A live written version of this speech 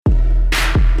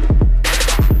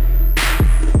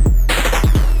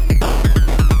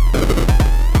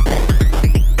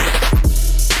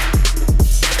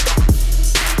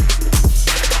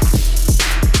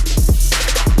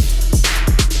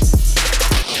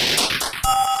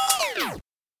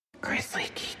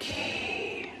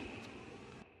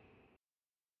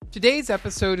Today's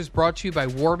episode is brought to you by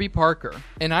Warby Parker,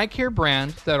 an eye care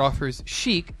brand that offers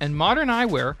chic and modern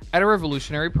eyewear at a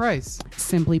revolutionary price.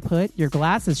 Simply put, your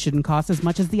glasses shouldn't cost as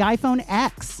much as the iPhone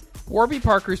X. Warby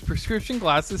Parker's prescription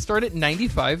glasses start at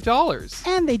 $95.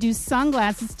 And they do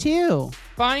sunglasses too.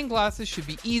 Buying glasses should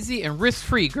be easy and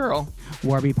risk-free, girl.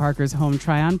 Warby Parker's Home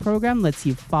Try-On program lets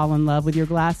you fall in love with your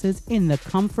glasses in the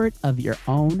comfort of your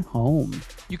own home.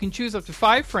 You can choose up to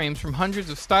 5 frames from hundreds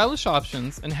of stylish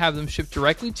options and have them shipped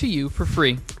directly to you for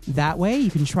free. That way, you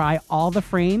can try all the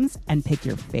frames and pick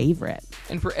your favorite.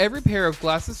 And for every pair of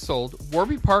glasses sold,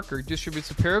 Warby Parker distributes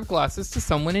a pair of glasses to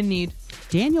someone in need.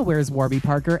 Daniel wears Warby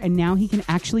Parker, and now he can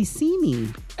actually see me.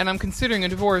 And I'm considering a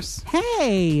divorce.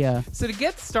 Hey! So to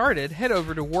get started, head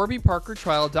over to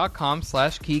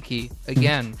warbyparkertrial.com/Kiki.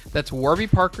 Again, that's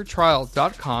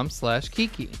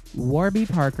warbyparkertrial.com/Kiki. Warby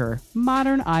Parker,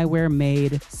 modern eyewear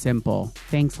made simple.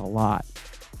 Thanks a lot.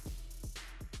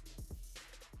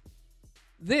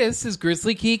 This is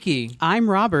Grizzly Kiki. I'm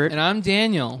Robert. And I'm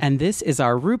Daniel. And this is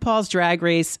our RuPaul's Drag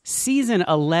Race Season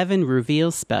 11 Reveal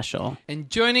Special. And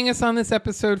joining us on this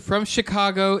episode from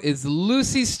Chicago is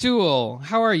Lucy Stool.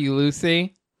 How are you,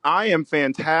 Lucy? I am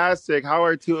fantastic. How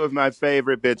are two of my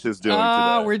favorite bitches doing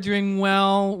today? We're doing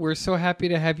well. We're so happy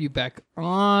to have you back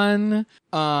on.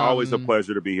 Always a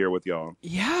pleasure to be here with y'all.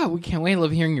 Yeah, we can't wait.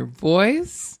 Love hearing your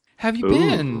voice. How have you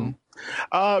been?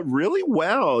 Really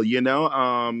well. You know,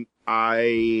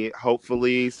 I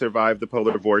hopefully survived the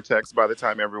polar vortex by the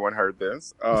time everyone heard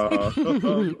this. Just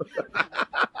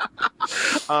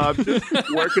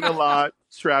working a lot,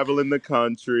 traveling the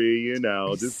country, you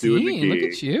know, just doing the gig. Look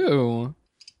at you.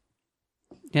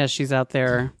 Yeah, she's out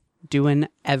there doing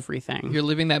everything. You're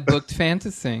living that booked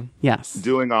fantasy. Yes.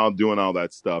 Doing all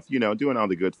that stuff, you know, doing all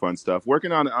the good fun stuff.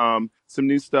 Working on some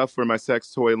new stuff for my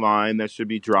sex toy line that should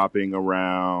be dropping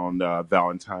around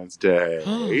Valentine's Day.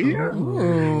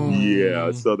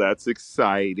 Yeah, so that's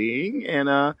exciting.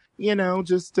 And you know,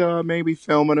 just maybe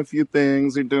filming a few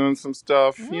things and doing some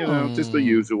stuff, you know, just the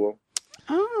usual.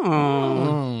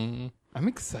 I'm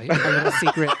excited.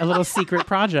 A little secret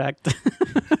project.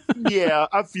 Yeah,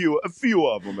 a few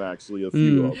of them actually. A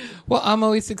few of them. Well, I'm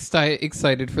always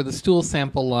excited for the stool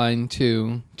sample line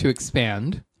to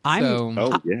expand.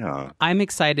 I'm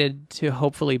excited to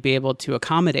hopefully be able to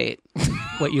accommodate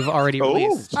what you've already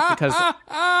released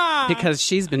because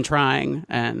she's been trying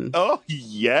and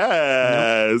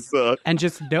yes, nope. And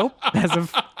just nope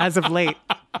as of late.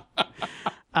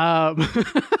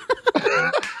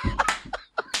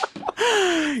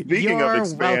 Speaking of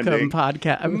expanding,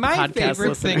 welcome, my favorite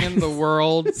listeners. thing in the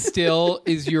world still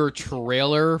is your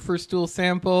trailer for Stool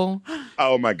Sample.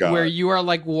 Oh my god! Where you are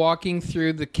like walking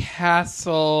through the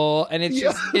castle, and it's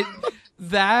just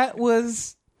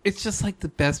it's just like the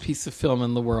best piece of film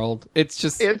in the world. It's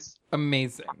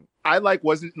amazing. I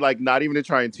wasn't not even to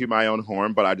try and toot my own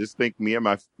horn, but I just think me and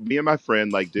my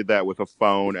friend did that with a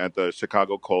phone at the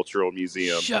Chicago Cultural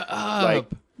Museum. Shut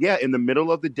up. Yeah, in the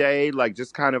middle of the day,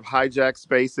 just kind of hijack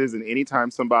spaces, and anytime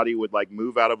somebody would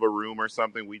move out of a room or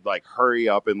something, we'd hurry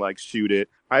up and shoot it.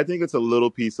 I think it's a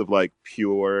little piece of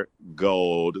pure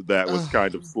gold that was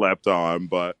kind of slept on,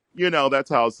 but you know, that's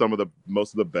how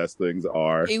most of the best things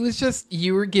are. It was just,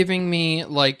 you were giving me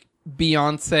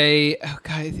Beyonce, oh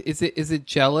God, is it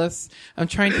Jealous? I'm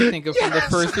trying to think of from the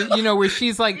first, you know, where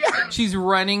she's she's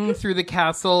running through the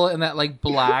castle in that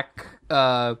black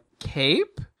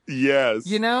cape. Yes.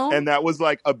 You know? And that was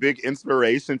a big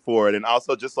inspiration for it. And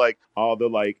also just all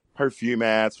the perfume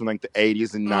ads from the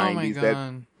 80s and 90s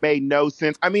that made no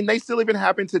sense. I mean, they still even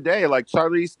happen today.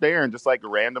 Charlize Theron just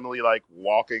randomly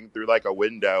walking through a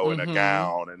window in a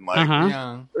gown and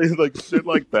shit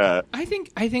like that. I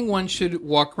think one should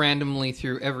walk randomly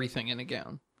through everything in a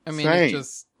gown. I mean, Same. It's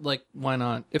just why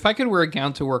not? If I could wear a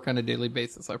gown to work on a daily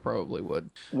basis, I probably would.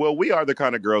 Well, we are the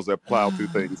kind of girls that plow through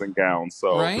things in gowns,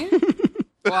 so right.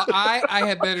 Well, I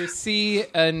had better see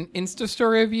an Insta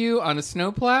story of you on a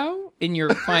snowplow in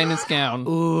your finest gown.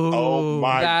 Ooh. Oh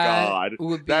my God.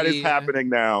 That is happening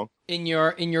now. In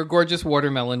your gorgeous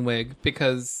watermelon wig,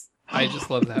 because I just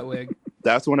love that wig.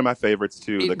 That's one of my favorites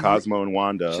too, the Cosmo and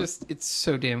Wanda. It's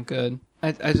so damn good.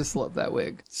 I just love that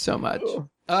wig so much.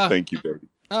 Thank you, baby.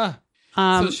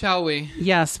 So shall we?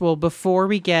 Yes. Well, before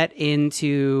we get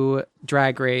into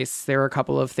Drag Race, there are a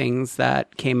couple of things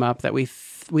that came up that we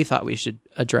thought we should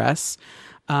address.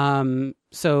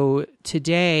 So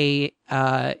today,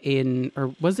 or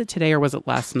was it today or was it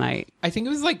last night? I think it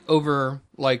was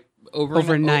overnight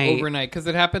because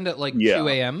it happened at 2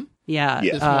 a.m. Yeah,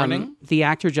 this morning. The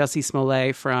actor Jussie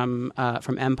Smollett from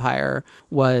Empire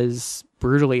was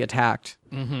brutally attacked,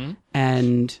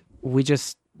 and we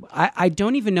just I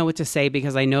don't even know what to say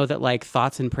because I know that like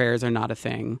thoughts and prayers are not a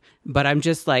thing. But I'm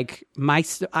just like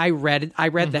I read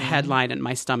the headline and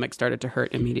my stomach started to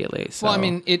hurt immediately. So. Well, I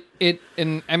mean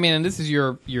and this is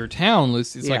your town,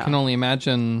 Lucy. So I can only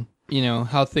imagine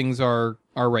how things are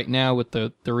right now with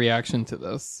the reaction to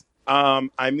this.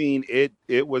 I mean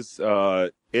it was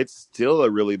it's still a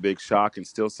really big shock and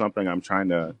still something I'm trying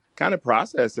to kind of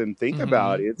process and think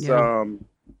about.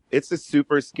 It's a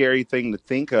super scary thing to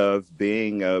think of,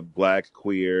 being a Black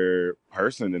queer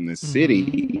person in this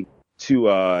city,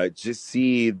 to just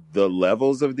see the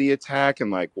levels of the attack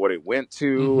and like what it went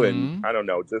to. And I don't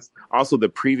know, just also the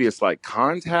previous like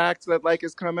contact that like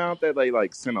has come out that they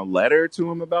like sent a letter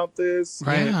to him about this.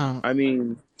 Right. Yeah. I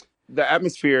mean, the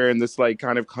atmosphere in this like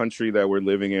kind of country that we're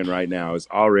living in right now is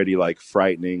already like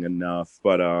frightening enough.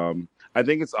 But I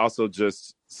think it's also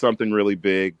just something really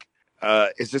big.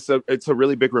 It's a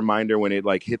really big reminder when it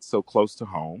like hits so close to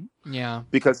home. Yeah.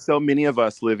 Because so many of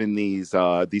us live in these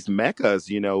meccas,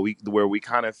 where we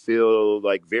kind of feel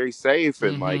like very safe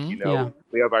and like,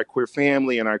 we have our queer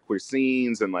family and our queer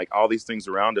scenes and like all these things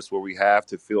around us where we have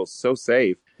to feel so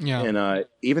safe. Yeah. And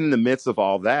even in the midst of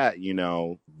all that,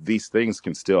 these things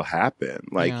can still happen.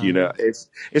 Like,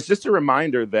 it's just a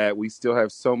reminder that we still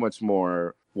have so much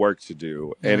more work to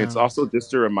do. And it's also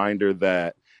just a reminder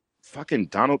that fucking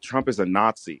Donald Trump is a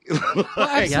Nazi. Well,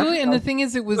 absolutely. And the thing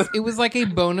is, it was like a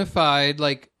bona fide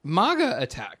like MAGA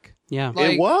attack. Yeah,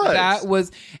 like, it was. That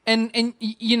was, and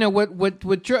what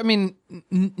I mean,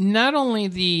 not only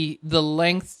the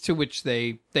lengths to which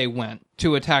they went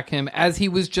to attack him as he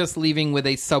was just leaving with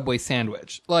a Subway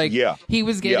sandwich. Like, he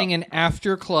was getting an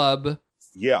after club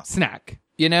snack,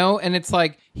 and it's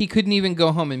like he couldn't even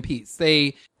go home in peace.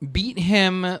 They beat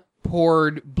him,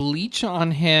 poured bleach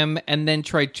on him, and then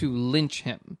tried to lynch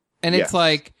him. And it's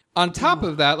like, on top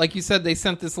of that, like you said, they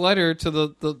sent this letter to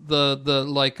the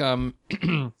like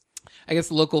I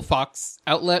guess local Fox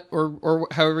outlet or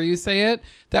however you say it,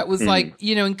 that was like,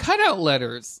 in cutout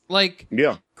letters, like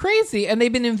crazy. And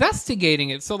they've been investigating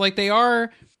it. So like I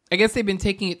guess they've been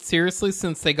taking it seriously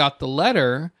since they got the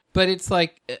letter, but it's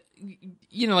like,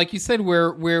 like you said,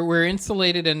 we're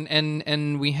insulated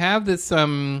and we have this,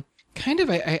 kind of,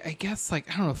 I guess, like,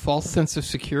 I don't know, false sense of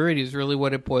security is really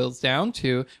what it boils down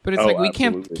to. But it's like, we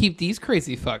can't keep these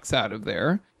crazy fucks out of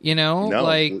there, No.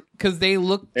 Like, because they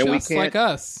look and just like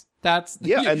us. That's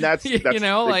and that's exactly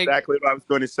what I was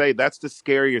going to say. That's the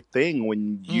scarier thing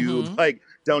when you like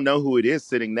don't know who it is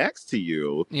sitting next to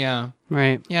you. Yeah,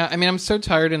 right. Yeah, I mean, I'm so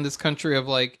tired in this country of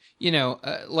like,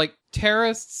 like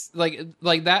terrorists, like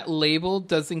that label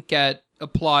doesn't get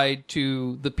applied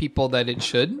to the people that it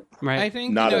should. Right. I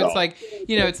think Not at it's all. like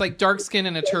it's like dark skin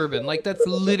and a turban. Like that's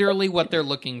literally what they're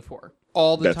looking for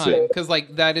all the time, because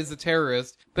like that is a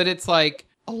terrorist. But it's like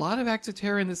a lot of acts of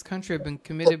terror in this country have been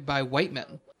committed by white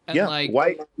men. And like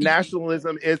white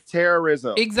nationalism is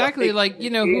terrorism. Exactly. Like,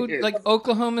 like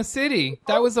Oklahoma City,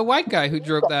 that was a white guy who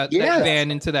drove that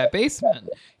van into that basement,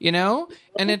 and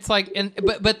it's like,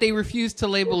 but they refused to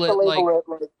label it like,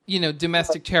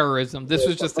 domestic terrorism. This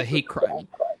was just a hate crime.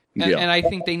 And I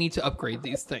think they need to upgrade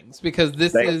these things because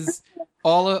this is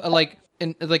all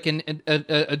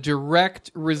a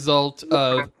direct result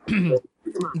of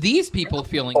these people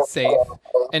feeling safe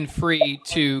and free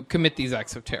to commit these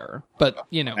acts of terror. But,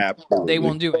 Absolutely. They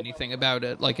won't do anything about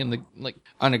it, like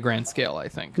on a grand scale, I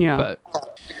think. Yeah. But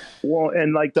well,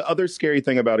 and like the other scary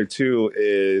thing about it too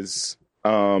is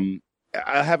I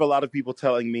have a lot of people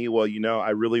telling me, well, I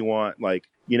really want like,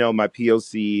 my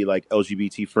POC, like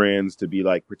LGBT friends to be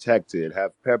like protected,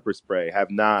 have pepper spray,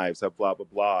 have knives, have blah, blah,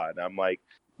 blah. And I'm like,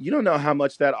 you don't know how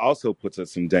much that also puts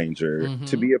us in danger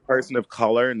to be a person of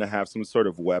color and to have some sort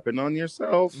of weapon on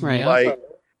yourself. Right. Like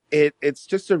it's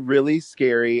just a really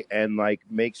scary and like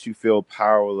makes you feel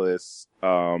powerless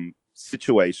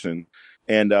situation.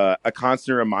 And a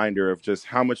constant reminder of just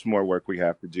how much more work we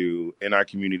have to do in our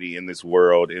community, in this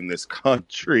world, in this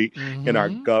country, in our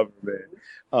government.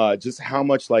 Just how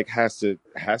much like has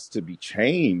to be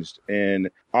changed. And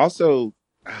also,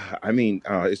 I mean,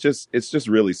 it's just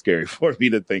really scary for me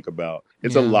to think about.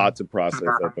 It's a lot to process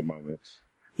at the moment.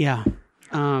 Yeah.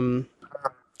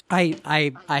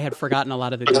 I had forgotten a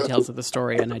lot of the details of the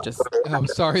story, and I just... I'm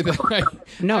sorry that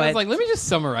I was like, let me just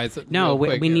summarize it. No,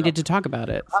 we needed to talk about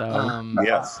it. So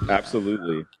yes,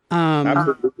 absolutely.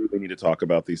 Absolutely, we need to talk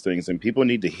about these things, and people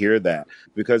need to hear that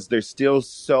because there's still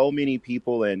so many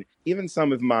people, and even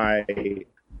some of my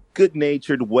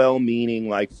good-natured, well-meaning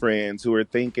like friends who are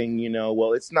thinking,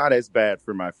 well, it's not as bad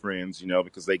for my friends,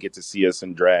 because they get to see us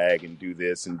in drag and do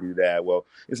this and do that. Well,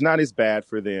 it's not as bad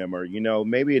for them, or,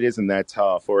 maybe it isn't that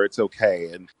tough, or it's okay.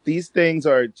 And these things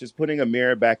are just putting a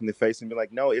mirror back in the face and be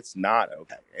like, no, it's not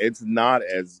okay. It's not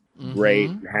as great,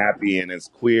 and happy, and as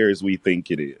queer as we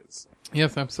think it is.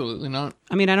 Yes, absolutely not.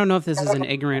 I mean, I don't know if this is an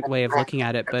ignorant way of looking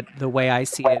at it, but the way I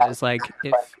see it is like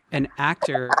if an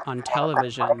actor on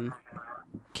television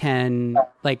can't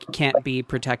be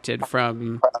protected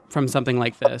from something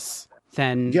like this,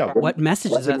 then what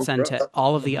message does that send to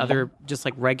all of the other just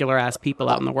like regular ass people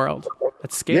out in the world?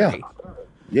 That's scary.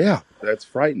 Yeah, that's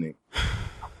frightening.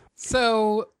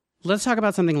 So let's talk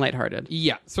about something lighthearted.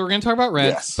 Yeah, so we're going to talk about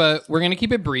Rent, but we're going to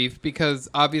keep it brief because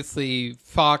obviously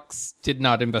Fox did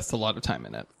not invest a lot of time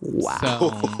in it. Wow.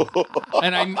 So,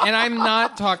 and I'm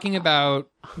not talking about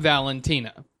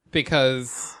Valentina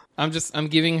because I'm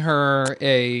giving her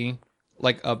a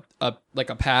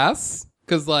pass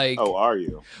because like. Oh, are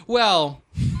you? Well,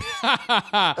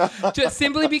 just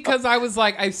simply because I was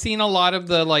like, I've seen a lot of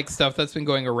the like stuff that's been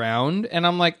going around, and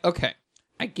I'm like, okay,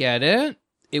 I get it.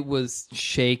 It was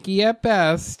shaky at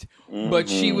best, but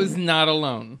she was not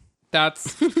alone.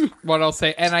 That's what I'll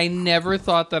say. And I never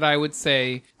thought that I would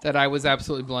say that I was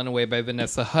absolutely blown away by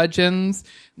Vanessa Hudgens.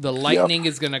 The lightning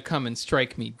is going to come and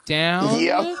strike me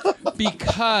down.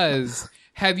 Because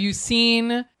have you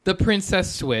seen The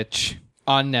Princess Switch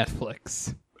on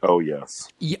Netflix? Oh, yes.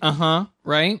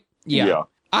 Right? Yeah.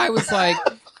 I was like,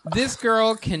 this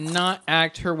girl cannot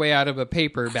act her way out of a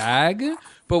paper bag.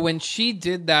 But when she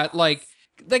did that, like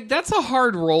that's a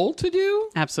hard role to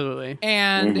do. Absolutely.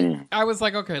 And I was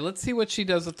like, okay, let's see what she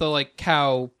does with the like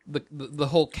cow, the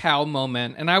whole cow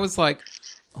moment. And I was like,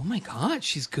 oh my God,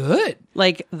 she's good.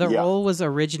 Like the role was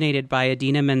originated by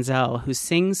Idina Menzel, who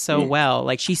sings so well.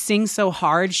 Like she sings so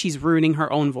hard, she's ruining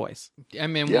her own voice. I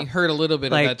mean, we heard a little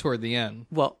bit of that toward the end.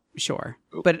 Well, sure.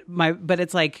 But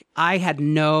it's like I had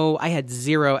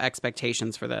zero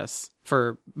expectations for this.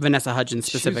 For Vanessa Hudgens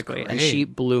specifically, and she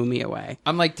blew me away.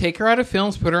 I'm like, take her out of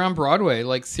films, put her on Broadway.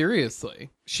 Like,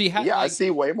 seriously. She had. Yeah, I see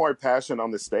way more passion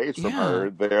on the stage from her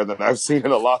there than I've seen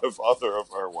in a lot of other of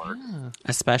her work. Yeah.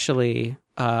 Especially,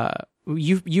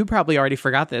 you probably already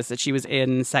forgot this, that she was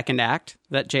in Second Act,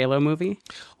 that J-Lo movie.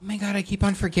 Oh my God, I keep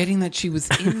on forgetting that she was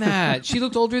in that. She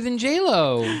looked older than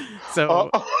J-Lo. So,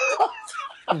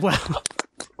 well...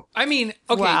 I mean,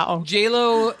 okay, wow.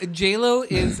 J-Lo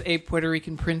is a Puerto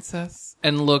Rican princess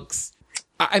and looks,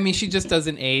 I mean, she just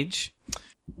doesn't age.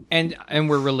 And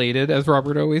we're related, as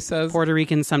Robert always says. Puerto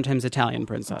Rican, sometimes Italian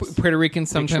princess. Puerto Rican,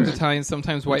 sometimes Italian,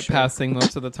 sometimes white passing,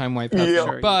 most of the time white passing.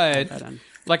 Yeah. But,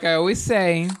 like I always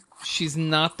say, she's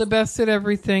not the best at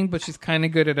everything, but she's kind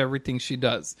of good at everything she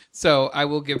does. So I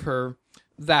will give her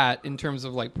that in terms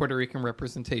of like Puerto Rican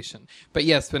representation. But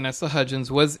yes, Vanessa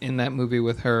Hudgens was in that movie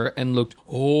with her and looked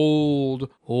old.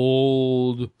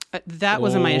 That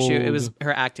wasn't my issue. It was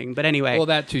her acting. But anyway. Well,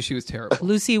 that too, she was terrible.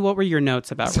 Lucy, what were your notes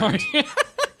about Rent?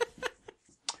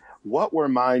 What were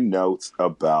my notes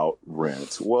about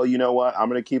Rent? Well, you know what? I'm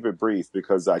going to keep it brief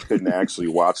because I couldn't actually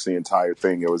watch the entire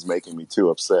thing. It was making me too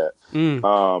upset.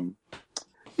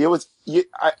 It was,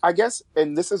 I guess,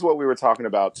 and this is what we were talking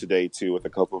about today, too, with a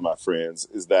couple of my friends,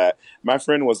 is that my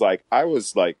friend was like, I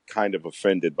was like kind of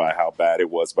offended by how bad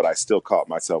it was, but I still caught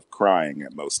myself crying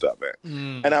at most of it.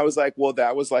 And I was like, well,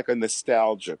 that was like a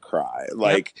nostalgia cry.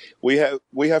 Like we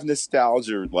have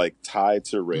nostalgia like tied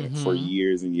to Rent for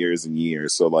years and years and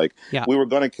years. So like we were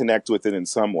going to connect with it in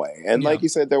some way. And like you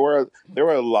said, there were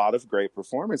a lot of great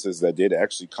performances that did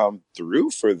actually come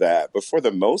through for that. But for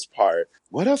the most part,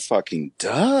 what a fucking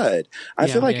dud. I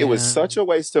feel like it was such a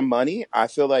waste of money. I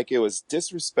feel like it was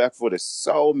disrespectful to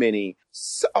so many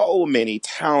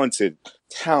talented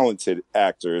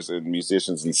actors and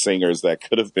musicians and singers that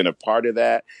could have been a part of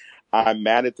that. I'm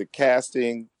mad at the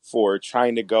casting for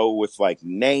trying to go with like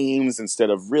names instead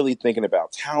of really thinking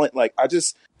about talent. Like, I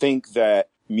just think that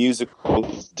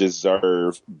musicals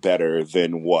deserve better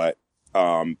than what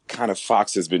kind of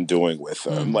Fox has been doing with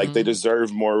them. Like, they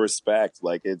deserve more respect.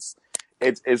 Like, it's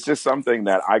just something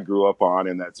that I grew up on,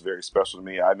 and that's very special to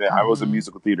me. I mean, I was a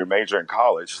musical theater major in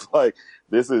college. Like,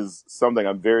 this is something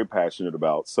I'm very passionate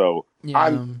about. So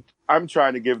I'm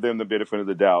trying to give them the benefit of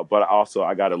the doubt, but also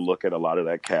I got to look at a lot of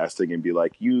that casting and be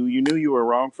like, you knew you were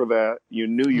wrong for that. You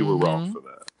knew you were wrong for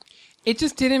that. It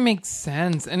just didn't make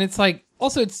sense, and it's like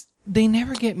also they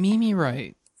never get Mimi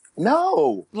right.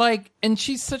 No, like, and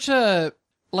she's such a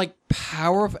like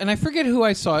powerful, and I forget who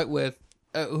I saw it with.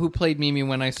 Who played Mimi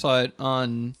when I saw it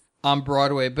on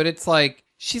Broadway, but it's like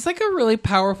she's like a really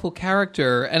powerful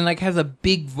character and like has a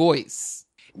big voice.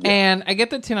 And I get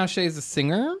that Tinashe is a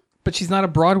singer, but she's not a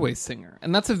Broadway singer.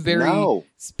 And that's a very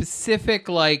specific,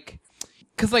 like...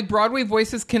 Because, like, Broadway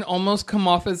voices can almost come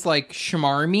off as, like,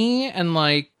 schmarmy and,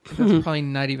 like... That's probably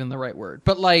not even the right word.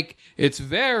 But, like, it's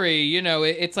very, you know...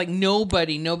 It's like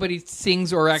nobody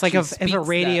sings or actually speaks if a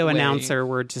radio announcer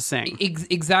were to sing.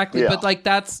 Exactly. Yeah. But, like,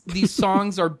 these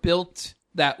songs are built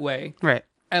that way. Right.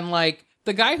 And, like...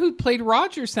 The guy who played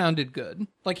Roger sounded good.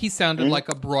 Like, he sounded like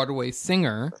a Broadway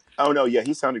singer. Oh, no, yeah,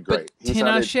 he sounded great. But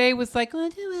Tinashe was like...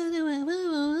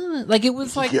 Like, it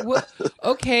was like,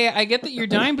 okay, I get that you're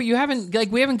dying, but you haven't...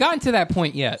 Like, we haven't gotten to that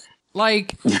point yet.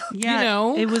 Like, you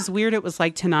know... It was weird. It was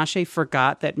like Tinashe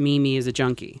forgot that Mimi is a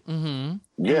junkie. Mm-hmm.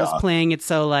 Yeah. It was playing it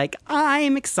so, like,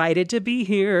 I'm excited to be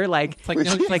here. Like, it's like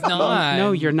no, she's like, not.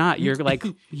 No, you're not. You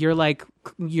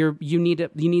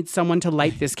need someone to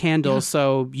light this candle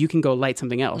so you can go light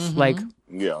something else.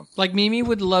 Mm-hmm. Like Mimi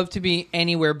would love to be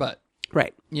anywhere but.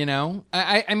 Right. You know?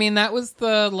 I mean, that was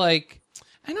the, like,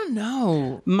 I don't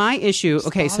know. My issue,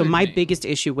 so my biggest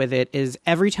issue with it is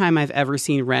every time I've ever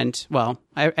seen Rent, well,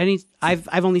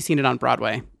 I've only seen it on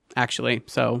Broadway. Actually,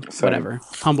 so whatever.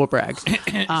 Humble brag.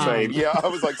 Same. Yeah, I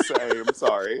was like, same.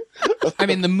 Sorry. I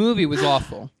mean, the movie was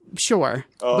awful. Sure.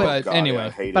 Oh, but God,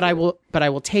 anyway, I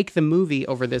will take the movie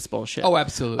over this bullshit. Oh,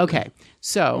 absolutely. Okay.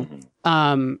 So,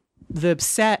 the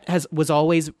set was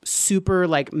always super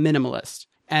like minimalist.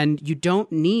 And you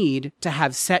don't need to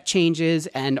have set changes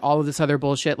and all of this other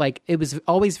bullshit. Like, it was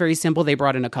always very simple. They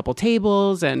brought in a couple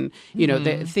tables and, you know,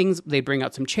 they bring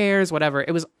out some chairs, whatever.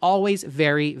 It was always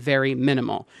very, very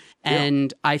minimal.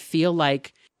 And I feel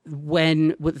like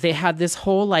when they had this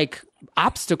whole, like,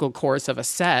 obstacle course of a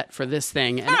set for this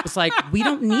thing, and it was like, we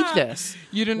don't need this.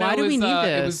 You didn't know why do we need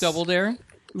this? It was Double Dare?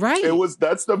 Right.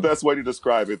 That's the best way to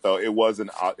describe it, though. It was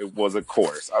a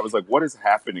course. I was like, what is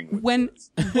happening with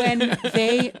when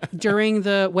they during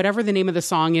the whatever the name of the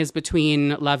song is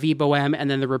between La Vie Boheme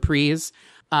and then the reprise,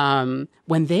 when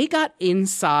they got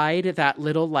inside that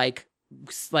little like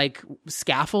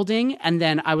scaffolding, and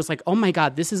then I was like, oh my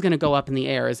God, this is going to go up in the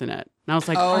air, isn't it? And I was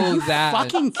like, are you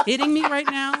fucking kidding me right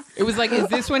now? It was like, is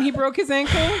this when he broke his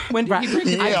ankle? When did he break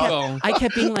his ankle? I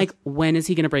kept being like, when is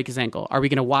he going to break his ankle? Are we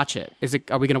going to watch it?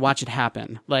 Are we going to watch it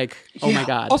happen? Like, oh my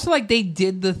God. Also, like, they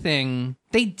did the thing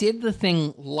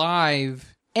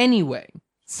live anyway.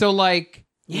 So, like,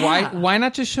 why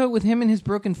not just show it with him and his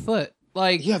broken foot?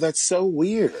 Like, yeah, that's so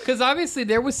weird. Because obviously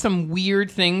there was some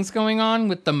weird things going on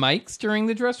with the mics during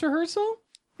the dress rehearsal.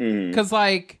 Because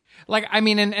like I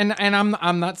mean, and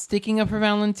I'm not sticking up for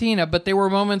Valentina, but there were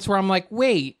moments where I'm like,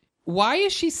 wait, why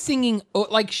is she singing?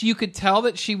 Like, you could tell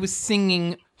that she was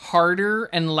singing harder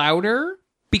and louder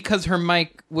because her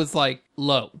mic was like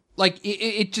low. Like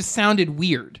it just sounded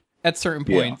weird at certain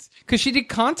points because she did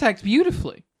contact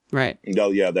beautifully. Right.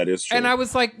 Oh yeah, that is true. And I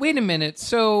was like, wait a minute,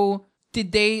 so.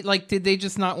 Did they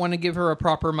just not want to give her a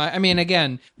proper mic? I mean,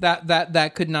 again,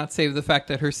 that could not save the fact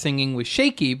that her singing was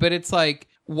shaky, but it's like,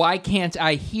 why can't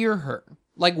I hear her?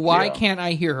 Like, why can't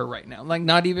I hear her right now? Like,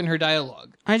 not even her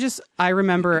dialogue. I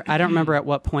remember, I don't remember at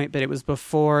what point, but it was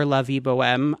before La Vie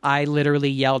Boheme. I literally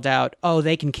yelled out, oh,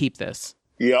 they can keep this.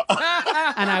 Yeah.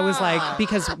 And I was like,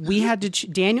 because we had to,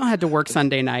 Daniel had to work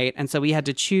Sunday night. And so we had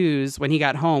to choose, when he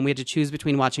got home, we had to choose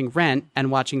between watching Rent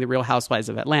and watching The Real Housewives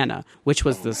of Atlanta, which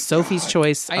was the Sophie's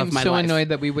choice of my life. I am so annoyed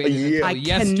that we waited until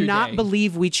yesterday. I cannot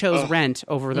believe we chose Rent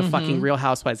over the fucking Real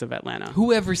Housewives of Atlanta.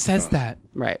 Whoever says that.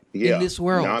 Right. Yeah. In this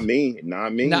world. Not me. No,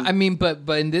 I mean, but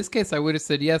in this case, I would have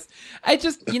said yes. I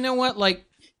just, you know what, like,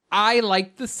 I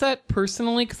liked the set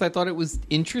personally because I thought it was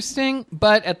interesting,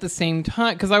 but at the same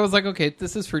time, because I was like, okay,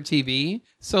 this is for TV,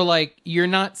 so like you're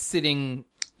not sitting,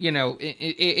 you know,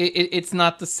 it's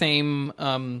not the same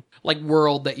like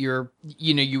world that you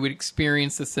would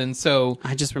experience this in. So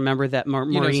I just remember that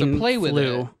Maureen play with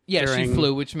flew. It. Yeah, she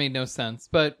flew, which made no sense,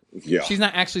 but she's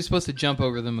not actually supposed to jump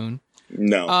over the moon.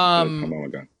 No, come on,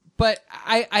 God. But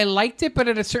I liked it, but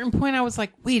at a certain point, I was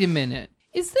like, wait a minute,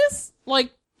 is this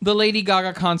like the Lady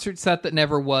Gaga concert set that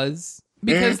never was?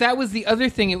 Because that was the other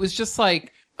thing. It was just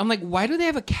like, I'm like, why do they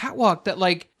have a catwalk that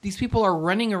like these people are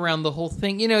running around the whole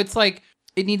thing? You know, it's like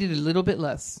it needed a little bit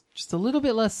less, just a little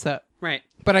bit less set. Right.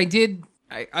 But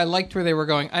I liked where they were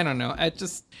going. I don't know. I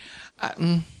don't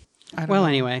know.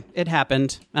 Anyway, it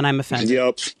happened, and I'm offended.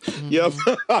 Yep.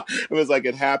 It was like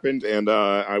it happened, and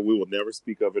we will never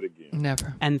speak of it again.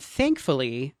 Never. And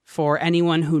thankfully, for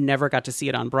anyone who never got to see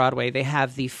it on Broadway, they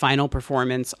have the final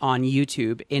performance on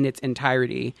YouTube in its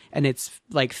entirety, and it's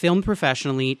like filmed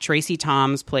professionally. Tracy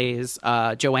Toms plays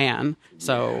Joanne,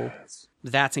 so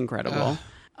that's incredible.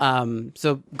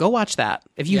 So go watch that.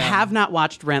 If you Yeah. have not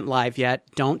watched Rent live yet,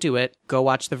 don't do it. Go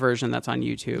watch the version that's on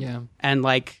YouTube. Yeah. And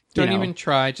like, Don't even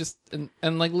try. Just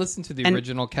and like listen to the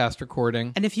original cast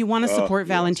recording. And if you want to support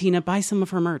Valentina, buy some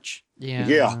of her merch. Yeah.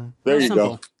 Yeah, there you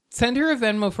Simple. go. Send her a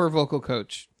Venmo for a vocal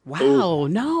coach. Wow,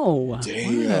 no.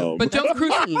 Damn. But don't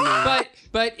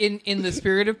but in the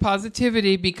spirit of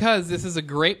positivity, because this is a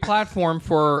great platform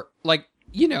for like,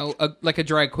 you know, like a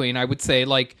drag queen, I would say,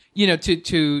 like, you know,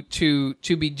 to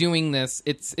be doing this.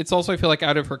 It's also, I feel like,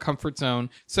 out of her comfort zone.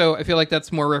 So I feel like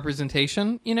that's more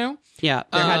representation, you know? Yeah,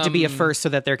 there had to be a first so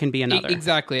that there can be another.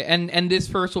 Exactly. And this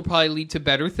first will probably lead to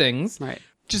better things. Right.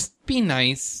 Just be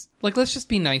nice. Like, let's just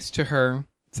be nice to her,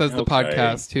 says the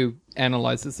podcast who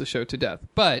analyzes the show to death.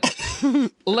 But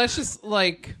let's just,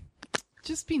 like,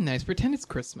 just be nice. Pretend it's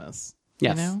Christmas.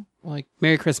 Yes. You know? Like,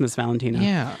 Merry Christmas, Valentina.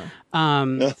 yeah.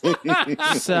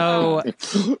 So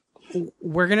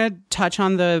we're going to touch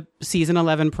on the season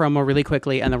 11 promo really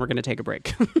quickly, and then we're going to take a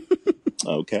break.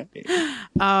 Okay.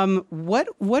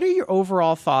 What are your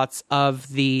overall thoughts of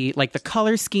the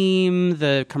color scheme,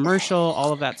 the commercial,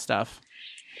 all of that stuff?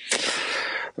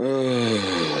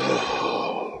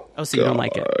 Oh, so you don't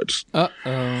like it?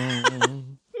 Uh-oh.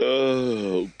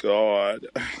 Oh, God.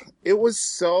 It was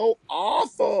so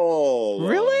awful.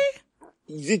 Really?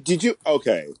 Did you?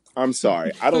 Okay. I'm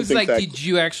sorry. I don't It's think like, that. did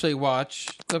you actually watch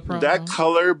the promo? That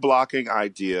color blocking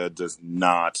idea does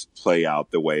not play out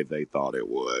the way they thought it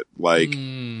would. Like,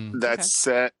 that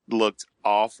set looked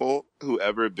awful.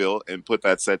 Whoever built and put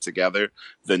that set together,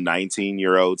 the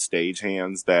 19-year-old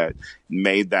stagehands that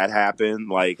made that happen,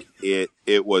 like,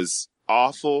 it was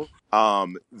awful.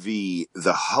 The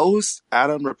host,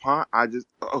 Adam Rippon,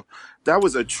 that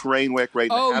was a train wreck right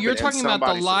Oh, happen, you're talking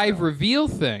about the live reveal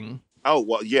thing. Oh,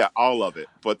 well, yeah, all of it.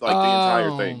 But, like, the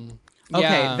entire thing. Okay,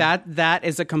 Yeah. that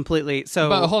is a completely so.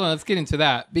 But hold on, let's get into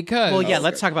that because well, yeah,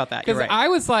 let's talk about that. You're because right. I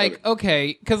was like,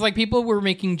 okay, because like people were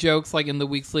making jokes like in the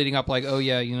weeks leading up, like, oh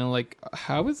yeah, you know, like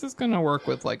how is this gonna work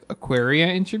with like Aquaria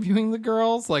interviewing the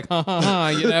girls, like, ha ha ha,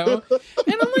 you know?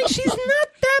 And I'm like, she's not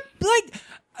that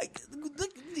like,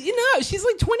 you know, she's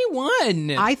like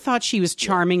 21. I thought she was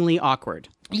charmingly awkward.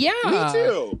 Yeah, Me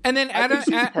too. And then I think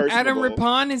she's Adam personable.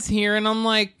 Rippon is here, and I'm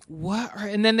like, what?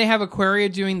 And then they have Aquaria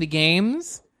doing the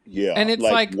games. Yeah. And it's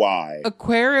like, why?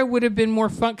 Aquaria would have been more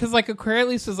fun because, like, Aquaria at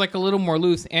least was like a little more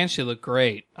loose, and she looked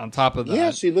great on top of that.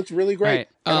 Yeah, she looked really great.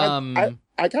 Right. And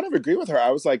I kind of agree with her. I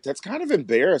was like, that's kind of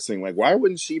embarrassing. Like, why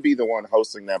wouldn't she be the one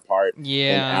hosting that part?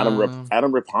 Yeah. And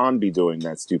Adam Rippon be doing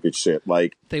that stupid shit.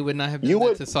 Like, They would not have done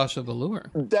that to Sasha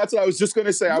Velour. that's what I was just going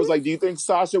to say. I was like, do you think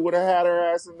Sasha would have had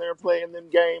her ass in there playing them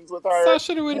games with her?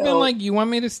 Sasha would have been like, you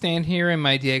want me to stand here in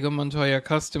my Diego Montoya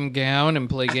custom gown and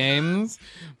play games?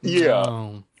 Yeah.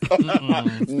 No.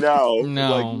 No.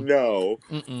 No. Like, no.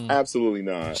 Absolutely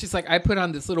not. She's like, I put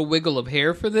on this little wiggle of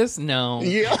hair for this? No.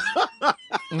 Yeah.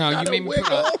 No, you made me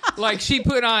put on, like, she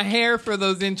put on hair for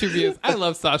those interviews. I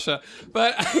love Sasha.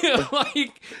 But,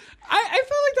 like, I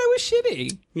felt like that was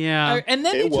shitty. Yeah. And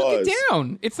then they took it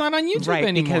down. It's not on YouTube Right,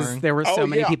 anymore. because there were so Oh,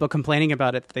 many yeah. people complaining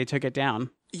about it that they took it down.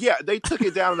 Yeah, they took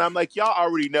it down, and I'm like, y'all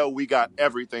already know we got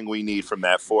everything we need from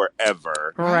that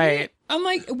forever. Right. I'm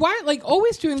like, why? Like,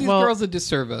 always doing these Well, girls a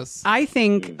disservice. I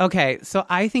think, okay, so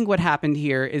I think what happened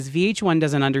here is VH1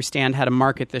 doesn't understand how to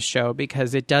market this show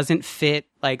because it doesn't fit.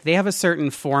 Like, they have a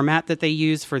certain format that they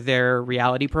use for their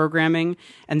reality programming,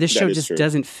 and this That show is just true.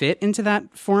 doesn't fit into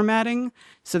that formatting.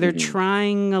 So they're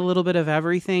trying a little bit of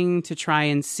everything to try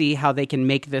and see how they can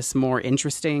make this more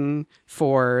interesting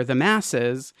for the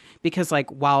masses. Because, like,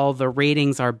 while the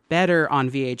ratings are better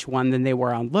on VH1 than they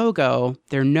were on Logo,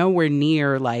 they're nowhere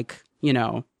near, like, you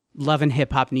know, Love and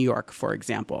Hip Hop New York, for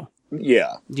example.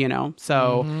 Yeah. You know,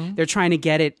 so they're trying to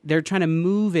get it, they're trying to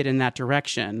move it in that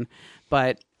direction.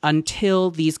 But until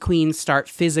these queens start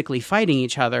physically fighting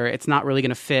each other, it's not really going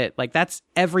to fit. Like, that's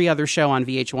every other show on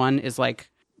VH1 is like,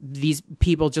 these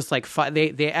people just like fight. They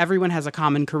everyone has a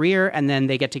common career, and then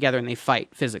they get together and they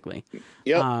fight physically.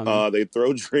 Yep. They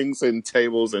throw drinks and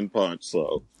tables and punch.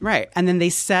 So Right. And then they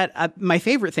set up, my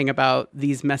favorite thing about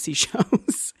these messy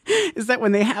shows is that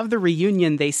when they have the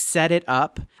reunion, they set it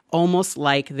up almost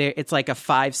like it's like a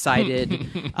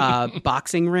 5-sided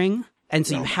boxing ring. And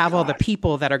so you have all the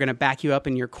people that are going to back you up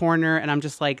in your corner. And I'm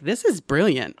just like, this is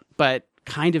brilliant, but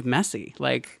kind of messy.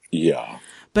 Like, yeah.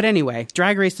 but anyway,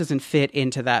 Drag Race doesn't fit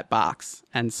into that box.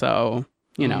 And so,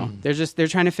 you know, they're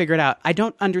trying to figure it out. I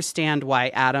don't understand why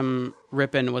Adam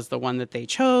Rippon was the one that they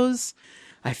chose.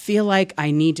 I feel like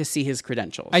I need to see his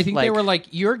credentials. I think like, they were like,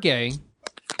 you're gay.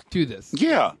 Do this.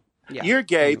 Yeah. Yeah. You're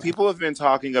gay. Anyway. People have been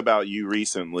talking about you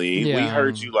recently. We Yeah.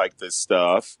 heard you like this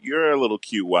stuff. You're a little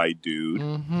cute white dude.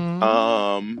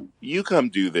 You come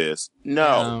do this.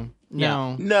 No.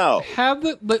 No. Have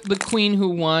the queen who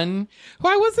won, who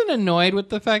I wasn't annoyed with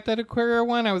the fact that Aquaria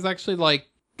won. I was actually like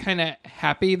kind of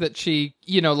happy that she,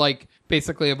 like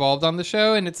basically evolved on the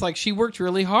show. And it's like she worked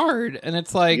really hard. And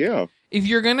it's like, Yeah. if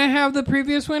you're going to have the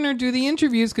previous winner do the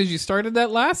interviews because you started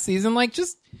that last season, like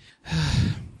just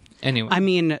anyway. I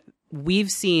mean, we've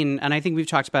seen, and I think we've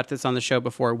talked about this on the show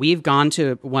before, we've gone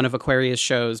to one of Aquaria's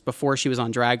shows before she was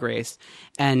on Drag Race,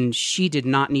 and she did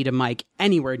not need a mic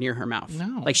anywhere near her mouth.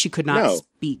 No. Like, she could not No.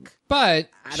 speak. But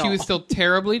At she all. was still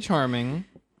terribly charming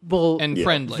Well, and Yeah.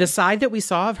 friendly. the side that we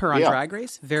saw of her on Yeah. Drag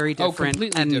Race, very different.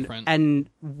 completely and, different. And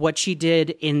what she did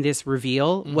in this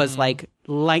reveal was like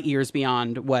light years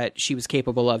beyond what she was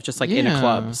capable of, just like in a Yeah.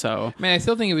 club. So I mean, I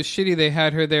still think it was shitty they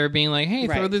had her there being like, hey,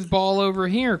 throw Right. this ball over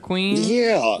here, queen.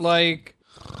 Yeah. Like,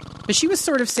 but she was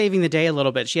sort of saving the day a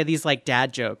little bit. She had these like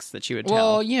dad jokes that she would tell.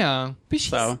 well, yeah. But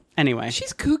So anyway,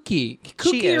 she's kooky.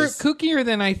 She is. Kookier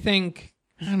than I think.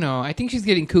 I don't know. I think she's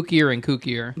getting kookier and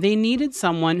kookier. they needed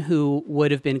someone who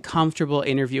would have been comfortable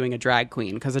interviewing a drag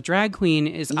queen, because a drag queen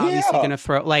is obviously Yeah. going to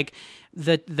throw like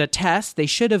the test. They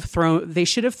should have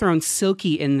thrown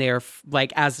Silky in there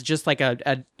like as just like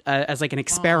as like an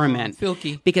experiment.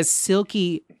 Silky. Because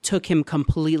Silky took him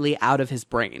completely out of his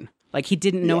brain. Like he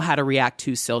didn't know how to react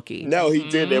to Silky. No, he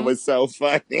did. It was so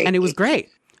funny. And it was great.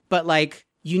 But like,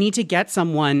 you need to get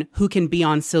someone who can be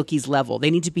on Silky's level. They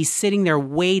need to be sitting there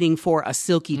waiting for a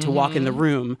Silky to walk in the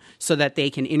room so that they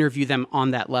can interview them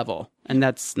on that level. And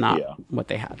that's not what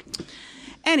they had.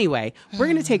 Anyway, we're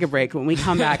going to take a break. When we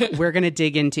come back, we're going to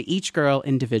dig into each girl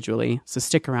individually. So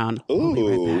stick around. We'll be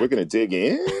right Ooh, we're going to dig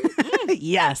in. back.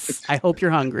 Yes. I hope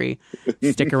you're hungry.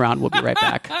 Stick around. We'll be right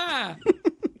back.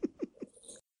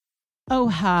 Oh,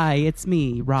 hi, it's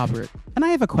me, Robert. And I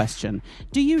have a question.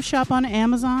 Do you shop on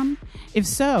Amazon? If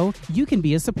so, you can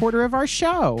be a supporter of our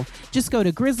show. Just go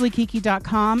to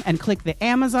grizzlykiki.com and click the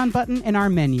Amazon button in our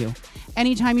menu.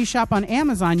 Anytime you shop on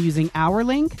Amazon using our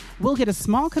link, we'll get a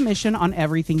small commission on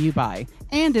everything you buy.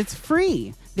 And it's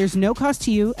free. There's no cost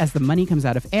to you as the money comes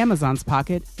out of Amazon's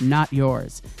pocket, not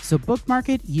yours. So bookmark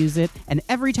it, use it, and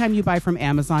every time you buy from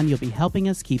Amazon, you'll be helping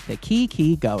us keep the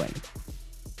key going.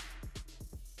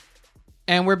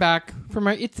 And we're back from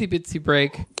our itsy bitsy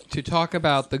break to talk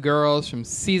about the girls from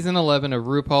season 11 of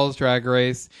RuPaul's Drag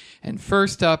Race. And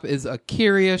first up is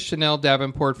Akira Chanel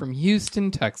Davenport from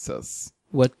Houston, Texas.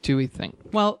 What do we think?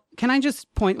 Well, can I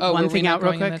just point were one we thing not out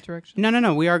real going in quick? that direction?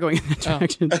 No. We are going in that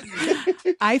direction.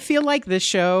 I feel like this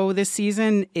show this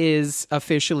season is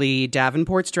officially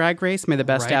Davenport's Drag Race. May the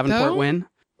best Right, Davenport though? win.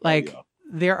 Like,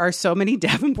 there are so many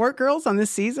Davenport girls on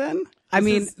this season.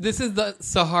 This is the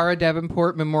Sahara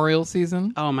Davenport Memorial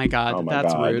season. Oh my God, Oh my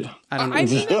that's God. rude. I I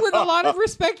mean it with a lot of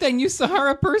respect. I knew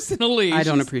Sahara personally. don't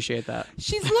She's- appreciate that.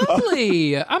 She's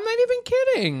lovely. I'm not even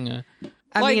kidding.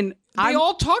 I mean, they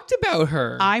all talked about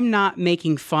her. I'm not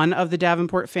making fun of the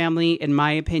Davenport family. In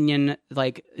my opinion,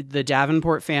 like the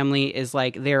Davenport family is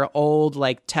like their old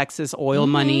like Texas oil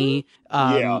money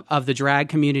of the drag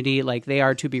community. Like they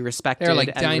are to be respected They're like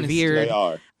and dynasty. revered. They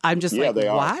are. I'm just Yeah, like, they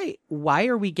are. why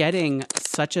are we getting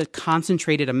such a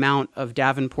concentrated amount of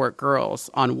Davenport girls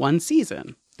on one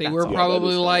season? They That's were all.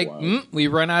 probably that is like, wild. we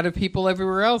run out of people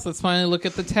everywhere else. Let's finally look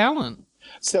at the talent.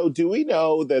 So do we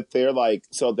know that they're like,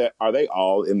 so that are they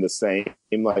all in the same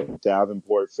like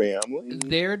Davenport family?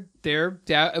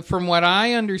 From what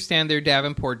I understand, they're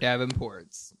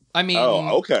Davenports. I mean,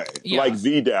 Oh, okay. yeah. Like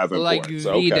the Davenports. like the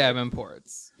okay.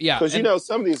 Davenports. Yeah, Because, you and- know,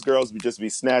 some of these girls would just be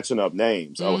snatching up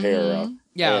names, O'Hara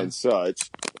Yeah. and such.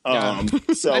 Yeah.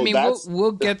 So I mean, that's...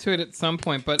 we'll get to it at some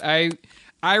point, but I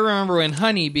remember when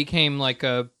Honey became like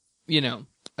a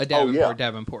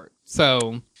Davenport.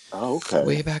 So Oh, okay.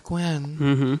 way back when.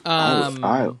 Mm-hmm.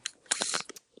 I-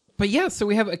 But yeah, so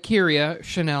we have Akira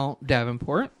Chanel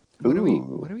Davenport. What do we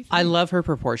think? I love her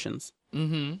proportions.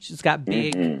 Mm-hmm. She's got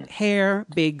big hair,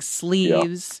 big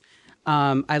sleeves.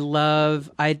 I love.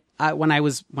 When I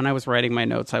was writing my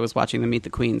notes, I was watching the Meet the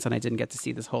Queens, and I didn't get to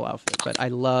see this whole outfit. But I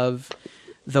love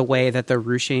the way that the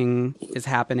ruching is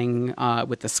happening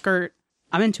with the skirt.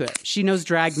 I'm into it. She knows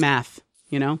drag math.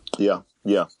 You know.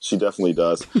 Yeah, she definitely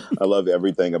does. I love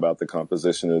everything about the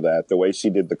composition of that. The way she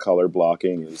did the color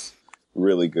blocking is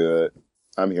really good.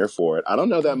 I'm here for it. I don't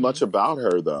know that much about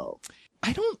her though.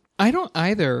 I don't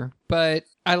either, but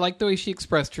I like the way she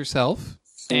expressed herself,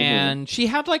 and she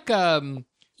had like fun,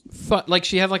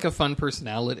 she had like a fun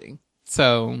personality.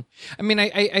 So, I mean,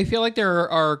 I feel like there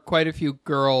are quite a few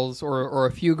girls or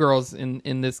a few girls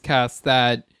in this cast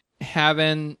that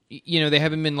haven't, they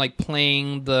haven't been like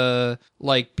playing the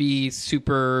like be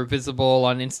super visible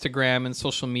on Instagram and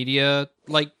social media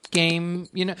like game,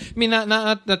 I mean,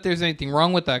 not that there's anything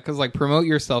wrong with that, because like promote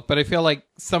yourself, but I feel like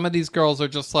some of these girls are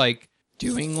just like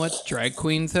doing what drag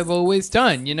queens have always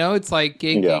done, it's like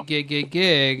gig, Yeah. gig, gig, gig,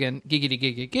 gig, and giggity,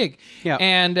 gig, gig, gig. Yeah.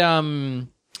 And I don't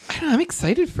know, I'm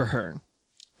excited for her.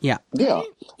 Yeah. Yeah.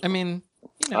 I mean,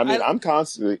 I'm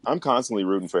constantly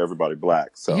rooting for everybody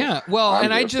black. So yeah. Well, I'm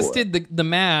and I here just for it. did the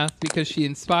math because she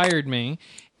inspired me,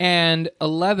 and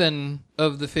 11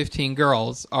 of the 15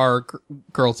 girls are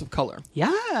girls of color.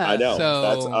 Yeah. I know.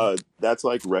 So- That's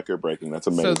like record breaking. That's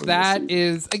amazing. So that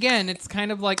is, again, it's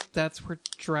kind of like that's where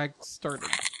drag started.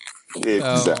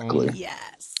 exactly.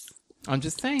 Yes. I'm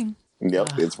just saying. Yep,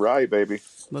 it's right, baby.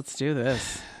 Let's do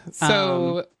this.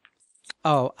 So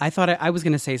Oh, I thought I was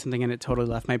going to say something and it totally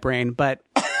left my brain, but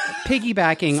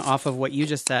piggybacking off of what you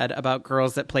just said about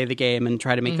girls that play the game and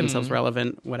try to make themselves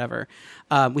relevant, whatever.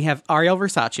 We have Ariel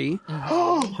Versace,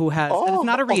 who has, and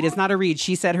it's not a read.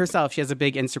 She said herself she has a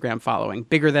big Instagram following,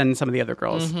 bigger than some of the other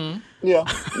girls. Yeah.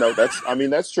 No,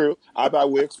 that's true. I buy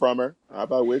wigs from her.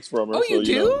 oh, you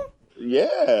do?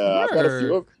 Yeah.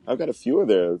 Word. I've got a few of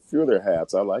their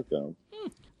hats. I like them.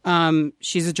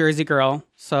 She's a Jersey girl,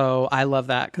 so I love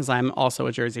that because I'm also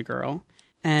a Jersey girl.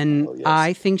 And Oh, yes.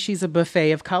 I think she's a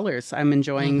buffet of colors. I'm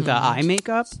enjoying the eye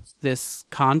makeup, this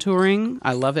contouring.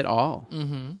 I love it all.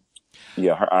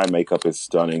 Yeah, her eye makeup is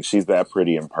stunning. She's that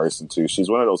pretty in person too. She's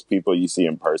one of those people you see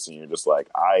in person, you're just like,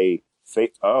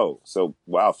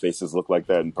 wow, faces look like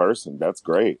that in person. That's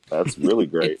great. That's really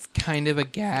great. It's kind of a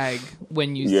gag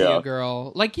when you see Yeah. a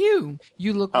girl like you.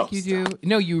 You look like you do.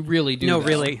 No, you really do. No, though.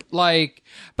 really. Like,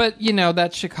 but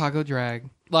that Chicago drag.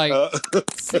 Like,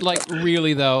 like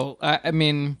really though. I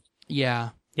mean, yeah.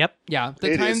 Yep. Yeah.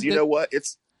 It is. You know what?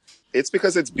 It's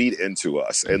because it's beat into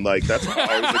us. And like, that's how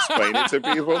I always explain it to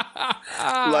people.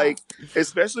 Like,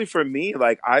 especially for me,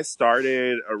 like I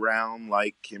started around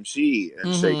like Kim Chi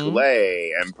and Shea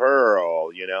Coulee and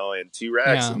Pearl, and T-Rex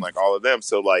Yeah. and like all of them.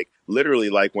 So like literally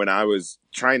like when I was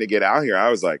trying to get out here, I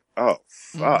was like, oh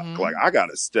fuck, like I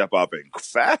gotta step up and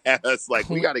fast. Like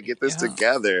we gotta get this Yeah.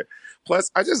 together.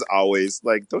 Plus, I just always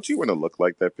like, don't you want to look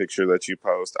like that picture that you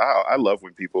post? I love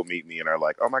when people meet me and are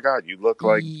like, oh my God, you look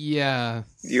like yeah.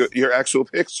 your actual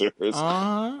pictures.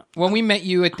 When we met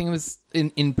you, I think it was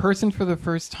in person for the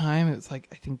first time. It was like,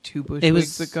 I think 2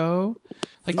 Bushwigs ago.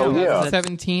 Like Oh, yeah.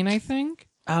 2017, I think.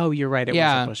 Oh, you're right. It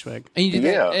Yeah. was a Bushwig. And you did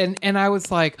Yeah. that, and I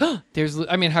was like,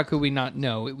 I mean, how could we not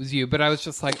know it was you? But I was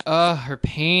just like, her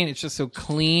paint, it's just so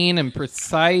clean and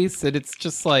precise, and it's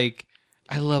just like,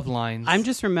 I love lines. I'm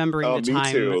just remembering Oh, the me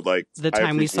time. too. Like The I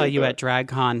time we saw appreciate you that. at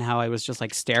DragCon, how I was just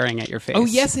like staring at your face. Oh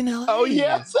yes, in LA. Oh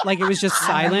yes. Like it was just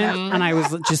silent, and I was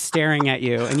just staring at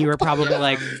you, and you were probably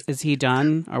like, "Is he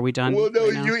done? Are we done?" Well, no,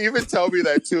 right now?" you even tell me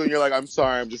that too, and you're like, "I'm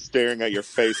sorry, I'm just staring at your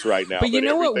face right now." But you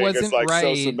know what everything is, wasn't like, so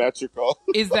right? symmetrical.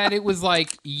 Is that it was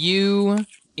like you,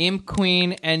 Imp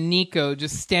Queen, and Nico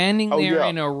just standing Oh, there yeah.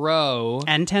 in a row,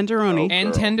 and Tenderoni.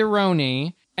 and girl.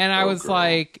 Tenderoni, and I Oh, was girl.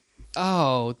 like,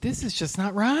 oh, this is just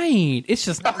not right. It's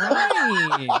just not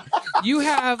right. You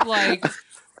have like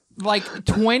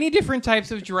 20 different types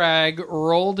of drag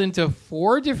rolled into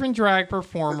 4 different drag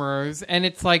performers, and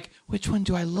it's like, which one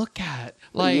do I look at?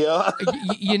 Like, Yeah.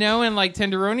 and like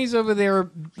Tenderoni's over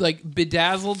there, like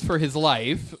bedazzled for his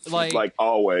life, Like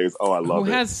always. Oh, I love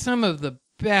who it. has some of the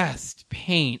best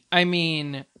paint. I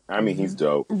mean, He's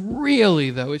dope.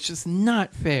 really though, it's just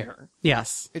not fair.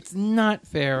 Yes. It's not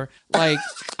fair. Like,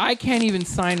 I can't even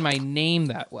sign my name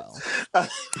that well.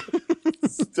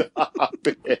 Stop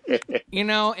it.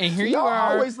 And here you Y'all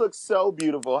are. always look so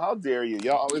beautiful. How dare you?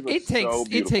 Y'all always look It takes so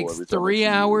beautiful. every time I 3 see you.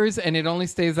 hours, and it only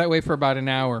stays that way for about an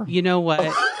hour. You know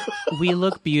what? We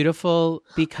look beautiful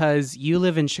because you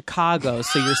live in Chicago,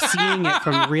 so you're seeing it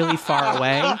from really far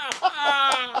away.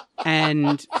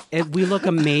 And we look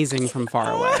amazing from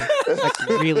far away. Like,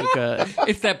 really good.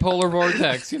 It's that polar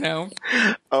vortex,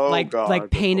 Oh, Like God, like the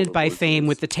painted photo by was fame just-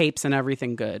 with the tapes and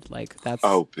everything good. Like that's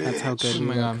Oh, that's how bitch. good Oh we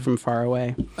my look God. from far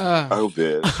away. Oh,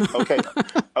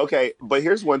 bitch. Okay. But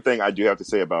here's one thing I do have to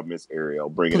say about Miss Ariel,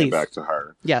 bringing Please. it back to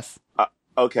her. Yes.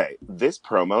 Okay, this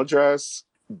promo dress,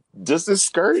 does the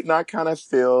skirt not kind of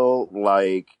feel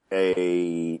like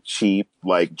a cheap,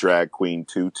 like, drag queen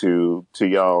tutu to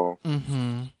y'all?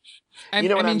 Mm-hmm. And, You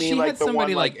know what I mean? she Like had the one,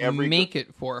 somebody like, every- make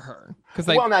it for her. Because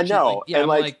Well, I she's know. yeah, And, I'm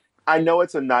like, I know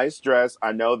it's a nice dress.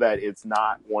 I know that it's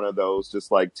not one of those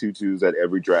just like tutus that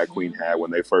every drag queen had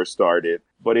when they first started,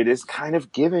 but it is kind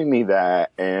of giving me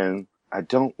that, and I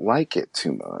don't like it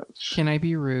too much. can I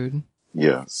be rude?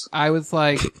 Yes. I was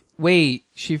like, wait,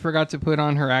 she forgot to put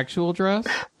on her actual dress?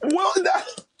 Well,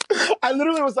 I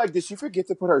literally was like, did she forget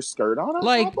to put her skirt on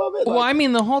Like, top of it? well, I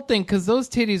mean, the whole thing, because those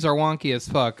titties are wonky as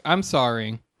fuck. I'm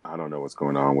sorry. I don't know what's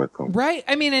going on with them. Right?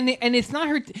 I mean, and it's not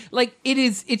her. Like,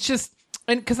 it's just,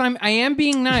 and because I am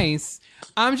being nice.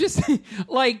 I'm just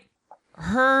like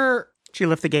her. She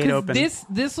left the gate 'Cause open.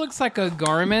 This looks like a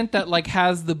garment that like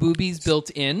has the boobies built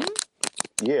in.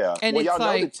 Yeah. And well, it's y'all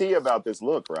know the like- tea about this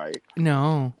look, right?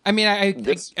 No, I mean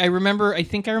This- I remember. I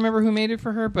think I remember who made it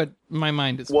for her, but my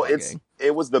mind is Well, fogging.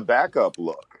 it was the backup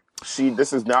look.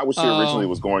 This is not what she originally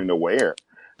was going to wear.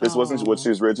 This wasn't what she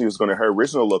was originally was going to. Her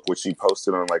original look, which she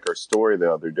posted on like her story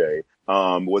the other day,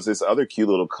 was this other cute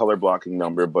little color blocking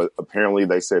number. But apparently,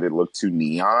 they said it looked too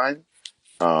neon.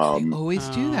 They always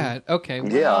do that. Okay,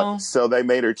 well, Yeah, so they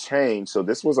made her change. So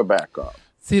this was a backup.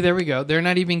 see, there we go. They're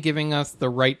not even giving us the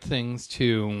right things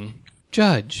to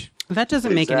judge. That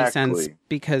doesn't make any Exactly. sense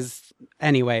because,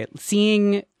 anyway,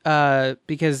 seeing,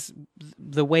 because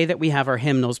the way that we have our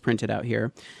hymnals printed out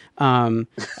here,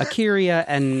 Akiria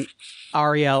and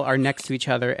Ariel are next to each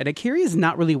other, and Akiria is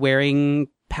not really wearing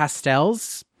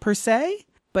pastels per se,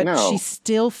 but No. she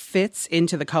still fits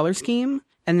into the color scheme.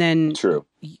 And then, True.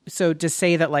 so to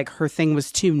say that like her thing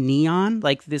was too neon,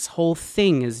 like this whole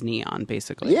thing is neon,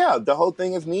 basically. Yeah, the whole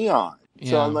thing is neon.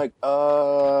 So Yeah. I'm like,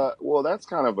 well, that's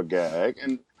kind of a gag.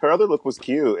 And her other look was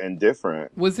cute and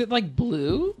different. Was it like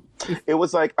blue? It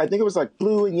was like, I think it was like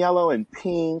blue and yellow and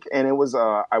pink. And it was,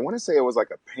 I want to say it was like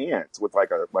a pants with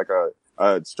like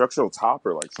a structural top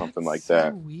or like something like so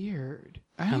that. Weird.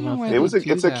 I don't know love why that. they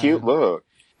do It's a that. cute look.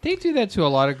 They do that to a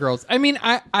lot of girls. I mean,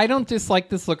 I don't dislike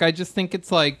this look. I just think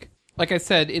it's like I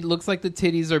said, it looks like the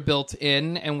titties are built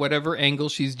in, and whatever angle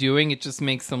she's doing, it just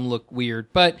makes them look weird.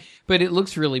 But it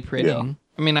looks really pretty. Yeah.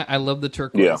 I mean, I love the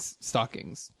turquoise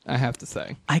stockings, I have to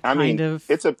say. I I kind mean, of.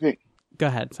 it's a pink. Go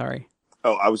ahead. Sorry.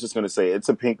 Oh, I was just going to say, it's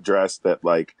a pink dress that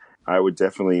like I would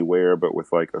definitely wear, but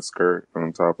with like a skirt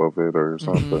on top of it or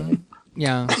something.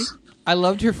 Yeah. I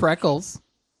loved her freckles.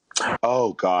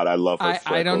 Oh God, I love her I don't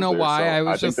freckles. know They're why. so- I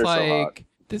was think just they're so hot. like,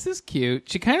 this is cute.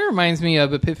 She kind of reminds me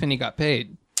of Epiphany Got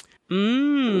Paid.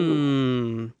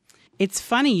 It's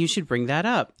funny you should bring that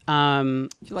up. You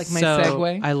like my so-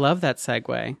 segue? I love that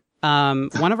segue.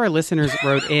 One of our listeners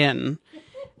wrote in,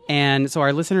 and so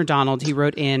our listener Donald, he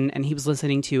wrote in, and he was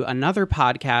listening to another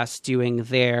podcast doing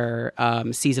their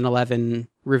season 11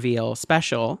 reveal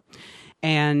special,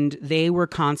 and they were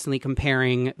constantly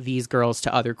comparing these girls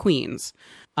to other queens.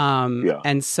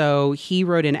 And so he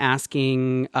wrote in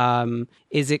asking,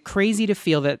 is it crazy to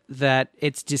feel that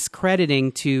it's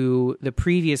discrediting to the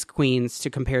previous queens to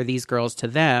compare these girls to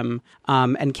them?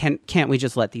 And can't we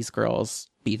just let these girls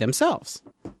be themselves?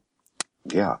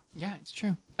 Yeah. Yeah, it's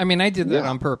true. I mean, I did that Yeah.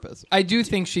 on purpose. I do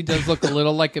think she does look a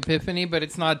little like Epiphany, but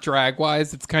it's not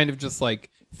drag-wise. It's kind of just like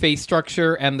face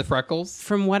structure and the freckles.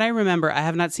 From what I remember, I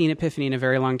have not seen Epiphany in a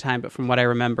very long time, but from what I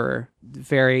remember,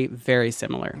 very, very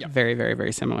similar. Very, very,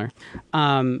 very similar.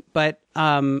 But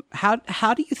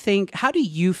how do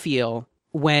you feel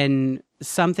when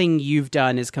something you've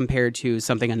done is compared to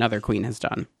something another queen has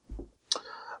done?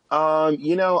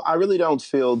 I really don't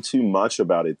feel too much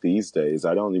about it these days.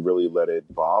 I don't really let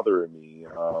it bother me.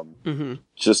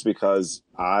 Just because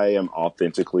I am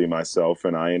authentically myself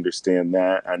and I understand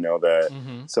that. I know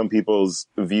that some people's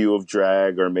view of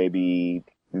drag or maybe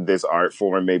this art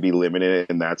form may be limited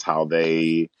and that's how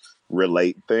they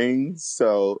relate things.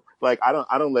 So like, I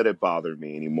don't let it bother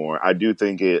me anymore. I do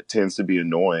think it tends to be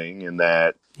annoying in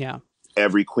that Yeah.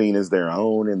 every queen is their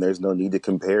own and there's no need to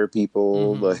compare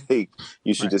people. Like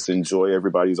you should just enjoy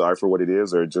everybody's art for what it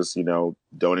is or just,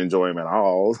 don't enjoy them at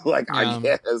all. Like, I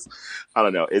guess, I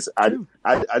don't know.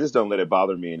 I just don't let it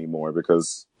bother me anymore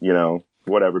because,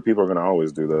 whatever, people are going to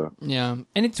always do that. Yeah.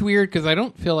 And it's weird because I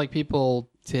don't feel like people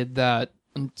did that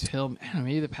until I don't know,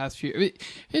 maybe the past few.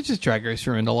 It's just Drag Race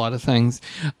ruined a lot of things.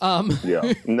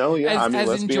 Yeah. No, yeah. as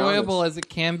let's be enjoyable honest. as it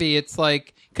can be, it's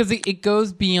like because it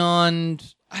goes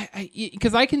beyond.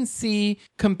 Because I can see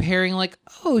comparing like,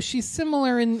 oh, she's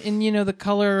similar in the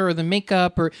color or the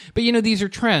makeup but these are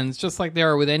trends just like they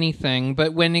are with anything.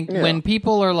 But when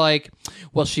people are like,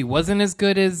 well, she wasn't as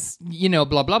good as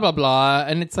blah blah blah blah,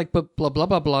 and it's like, but blah blah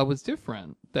blah blah was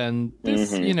different than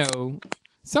this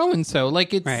so and so.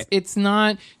 Like it's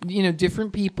not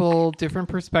different people, different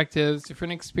perspectives,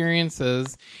 different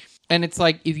experiences, and it's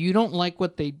like if you don't like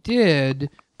what they did,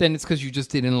 then it's because you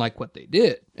just didn't like what they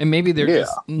did. And maybe they're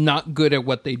just not good at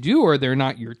what they do or they're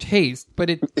not your taste. But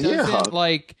it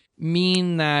doesn't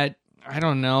mean that, I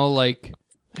don't know,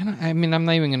 I'm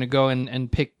not even going to go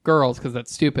and pick girls because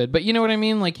that's stupid. But you know what I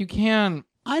mean? Like you can't.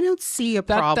 I don't see a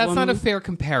problem. That's not a fair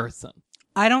comparison.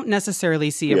 I don't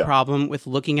necessarily see a problem with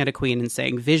looking at a queen and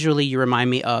saying, visually, you remind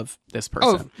me of this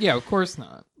person. Oh, yeah, of course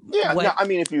not. Yeah, no, I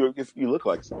mean, if you look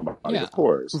like somebody, of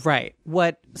course. Right.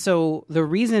 So the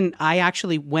reason I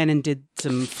actually went and did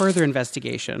some further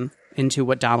investigation into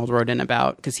what Donald wrote in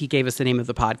about, because he gave us the name of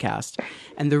the podcast.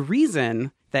 And the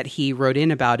reason that he wrote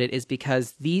in about it is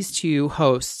because these two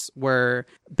hosts were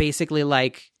basically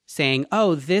like saying,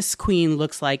 oh, this queen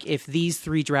looks like if these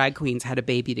three drag queens had a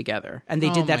baby together. And they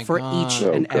did that for each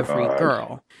and every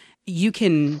girl. You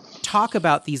can talk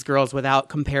about these girls without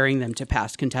comparing them to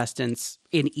past contestants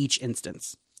in each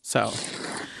instance. So,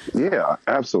 yeah,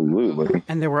 absolutely.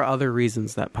 And there were other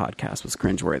reasons that podcast was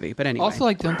cringeworthy. But anyway. Also,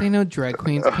 like, don't they know drag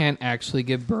queens can't actually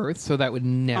give birth? So that would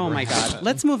never Oh my happen. God.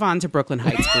 Let's move on to Brooklyn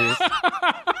Heights, please.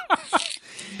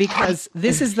 Because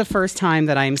this is the first time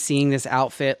that I'm seeing this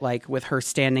outfit, like with her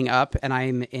standing up, and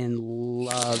I'm in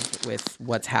love with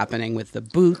what's happening with the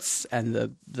boots and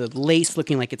the lace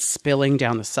looking like it's spilling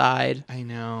down the side. I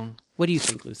know. What do you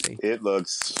think, Lucy?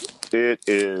 It's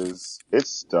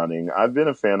stunning. I've been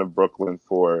a fan of Brooklyn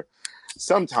for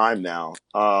some time now.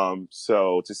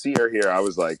 So to see her here, I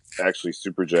was like actually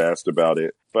super jazzed about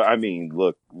it. But I mean,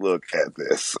 look at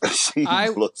this. She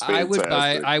looks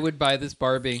fantastic. I would buy this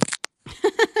Barbie.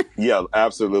 Yeah,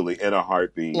 absolutely. In a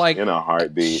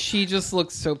heartbeat. She just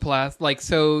looks so plastic.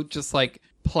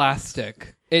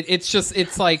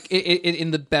 It's like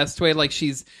in the best way. Like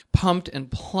she's pumped and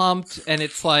plumped, and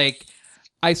it's like,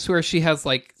 I swear she has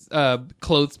like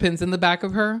clothespins in the back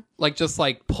of her, like just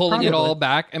like pulling it all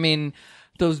back. I mean,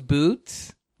 those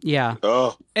boots. Yeah.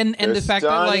 Oh, and the fact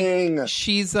stunning. that like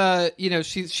she's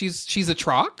she's a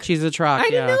troc. She's a troc. I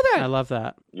didn't know that. I love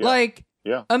that. Yeah. Like,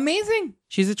 yeah, amazing.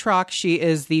 She's a troc. She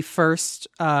is the first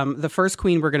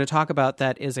queen we're going to talk about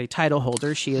that is a title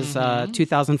holder. She is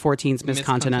 2014's Miss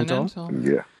Continental.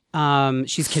 Yeah.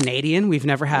 She's Canadian. We've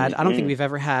never had. I don't think we've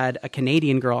ever had a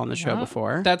Canadian girl on the show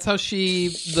before. That's how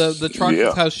the truck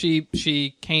is how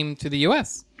she came to the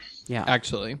U.S. Yeah,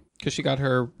 actually, because she got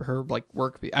her like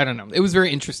work. I don't know. It was very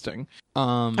interesting.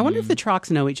 I wonder if the trocs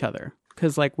know each other,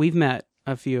 because like we've met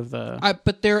a few of the.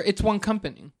 But it's one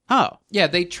company. Oh, yeah,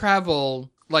 they travel.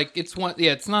 Like it's one.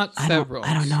 Yeah, it's not several.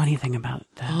 I don't know anything about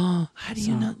that. How do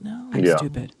you not know? I'm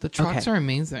stupid. The trucks are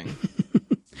amazing.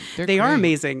 They are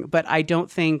amazing, but I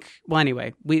don't think. Well,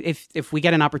 anyway, if we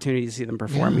get an opportunity to see them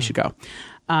perform, we should go.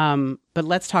 But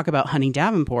let's talk about Honey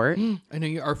Davenport. I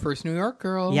know our first New York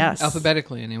girl. Yes,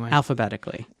 alphabetically anyway.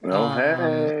 Alphabetically. Oh,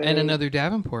 hey. And another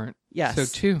Davenport. Yes. So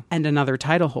two. And another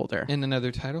title holder.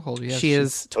 Yes. She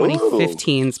is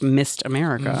 2015's Miss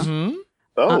America. Mm-hmm.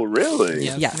 Oh, really?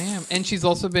 Yes, ma'am. And she's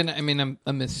also been,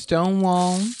 a Miss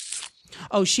Stonewall.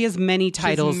 Oh, she has many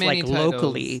titles,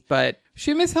 locally, but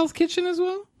she Miss Hell's Kitchen as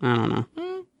well? I don't know.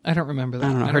 I don't remember that.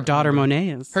 I don't know. Her daughter Monet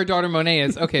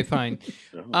is. Okay, fine.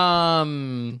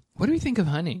 What do we think of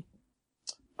Honey?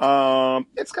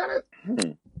 It's kind of.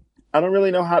 I don't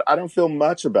really know how. I don't feel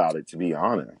much about it, to be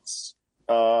honest.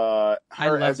 Her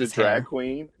as a drag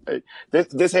queen,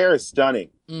 this hair is stunning,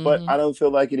 but I don't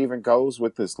feel like it even goes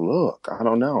with this look. I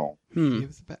don't know.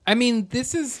 I mean,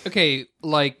 this is okay.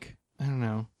 Like, I don't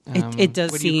know. It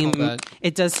does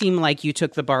seem like you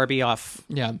took the Barbie off.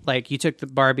 Yeah, like you took the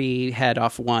Barbie head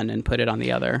off one and put it on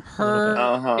the other.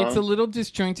 It's a little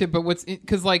disjointed, but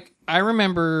because like I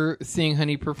remember seeing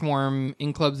Honey perform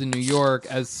in clubs in New York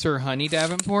as Sir Honey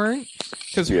Davenport,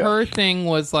 because her thing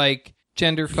was like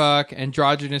gender fuck,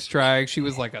 androgynous drag. She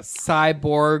was like a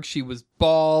cyborg. She was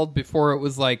bald before it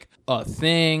was like a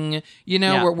thing. You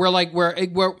know,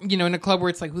 we're you know, in a club where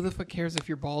it's like, who the fuck cares if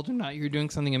you're bald or not? You're doing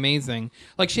something amazing.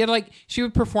 Like she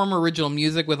would perform original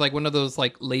music with like one of those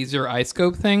like laser eye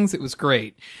scope things. It was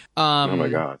great. Oh my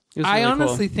God. I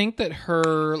honestly think that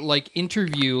her like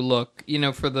interview look, you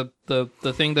know, for the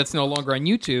thing that's no longer on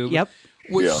YouTube. Yep.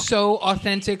 Was so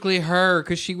authentically her,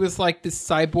 because she was like this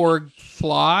cyborg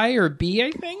fly or bee,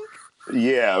 I think.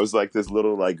 Yeah, it was like this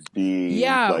little like bee.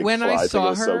 Yeah, like, when I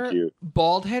saw her so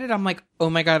bald headed, I'm like, oh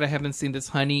my God, I haven't seen this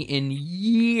Honey in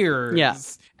years. Yeah.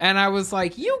 And I was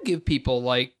like, you give people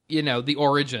like, you know, the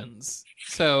origins.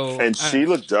 So and she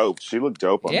looked dope. She looked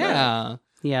dope on that.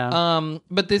 Yeah.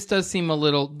 But this does seem a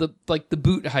little the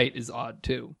boot height is odd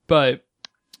too. But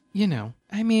you know,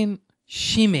 I mean,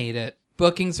 she made it.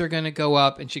 Bookings are going to go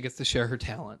up, and she gets to share her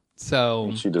talent.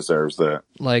 So she deserves that.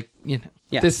 Like, you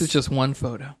know, this is just one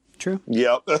photo. True.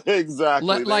 Yep,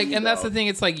 exactly. That's the thing.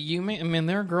 It's like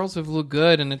there are girls who look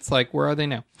good, and it's like, where are they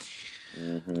now?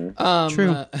 Mm-hmm.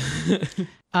 True.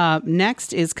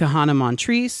 Next is Kahana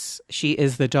Montrese. She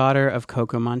is the daughter of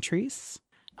Coco Montrese.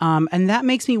 And that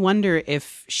makes me wonder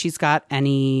if she's got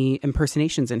any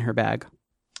impersonations in her bag.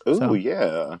 Ooh, So-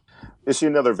 yeah. Is she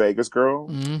another Vegas girl?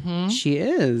 Mm-hmm. She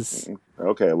is.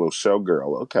 Okay, a little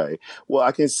showgirl. Okay. Well,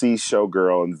 I can see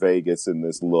showgirl in Vegas in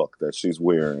this look that she's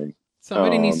wearing.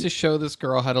 Somebody needs to show this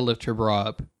girl how to lift her bra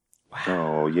up.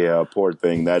 Oh, yeah, poor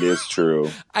thing. That is true.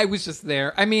 I was just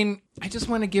there. I mean, I just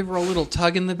want to give her a little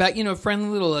tug in the back. You know, a friendly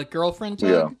little girlfriend tug.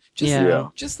 Yeah. Just, Yeah.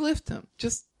 just lift them.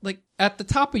 Just like at the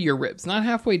top of your ribs, not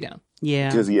halfway down. Yeah.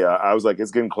 Because, I was like, it's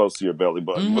getting close to your belly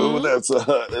button. Mhm.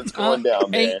 Ooh, that's going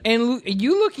down there. And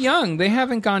you look young. They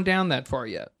haven't gone down that far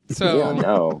yet. So Yeah,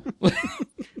 no.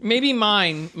 maybe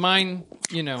mine,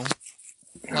 you know,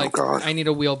 like God. I need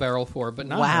a wheelbarrow for, but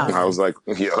not Wow. hers. I was like,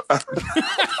 yeah.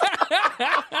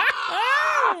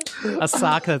 A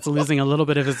sock that's losing a little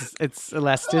bit of its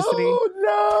elasticity. Oh,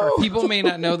 no. People may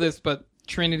not know this, but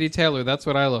Trinity Taylor, that's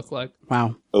what I look like.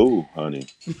 Wow. Oh, honey.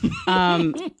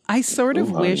 I sort of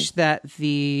Ooh, honey. wish that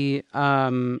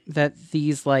that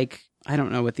these, like, I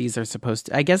don't know what these are supposed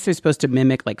to. I guess they're supposed to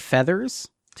mimic like feathers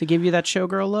to give you that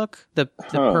showgirl look. The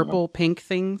purple pink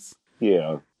things.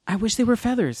 Yeah. I wish they were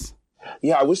feathers.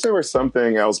 Yeah, I wish there was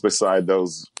something else beside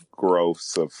those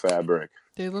growths of fabric.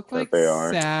 They look That like they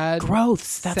are. sad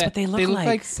Growths. That's sad- what they look They look like.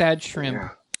 like sad shrimp. Yeah.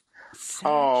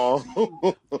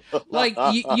 Oh. Like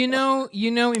you know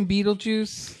in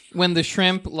Beetlejuice when the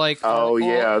shrimp like Oh,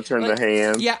 yeah, turn like, the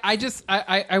hands. Yeah,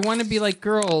 I want to be like,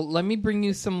 girl, let me bring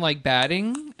you some like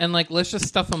batting and like let's just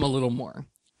stuff them a little more,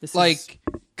 like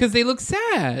because they look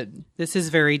sad, This is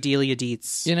very Delia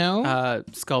Dietz. you know.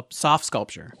 Soft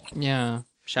sculpture. Yeah,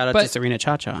 Shout out But- to Serena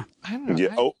Chacha. I don't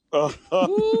know. Yeah.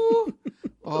 Ooh.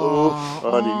 Oh,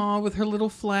 honey. Aw, with her little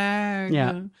flag.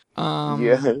 Yeah.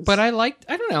 Yes. But I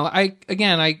don't know.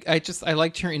 I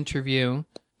liked her interview.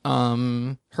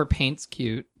 Her paint's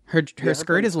cute. Her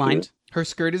skirt is lined. Her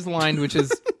skirt is lined, which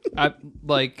is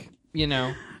like, you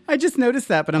know, I just noticed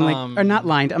that, but I'm like, or not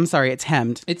lined. I'm sorry, it's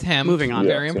hemmed. it's hemmed. Moving on.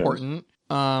 Very Yeah, it's important.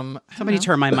 Somebody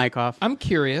turn my mic off. I'm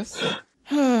curious.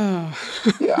 Yeah,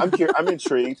 I'm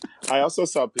intrigued. I also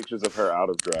saw pictures of her out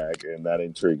of drag, and that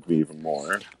intrigued me even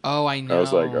more. Oh, I know. I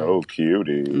was like, oh,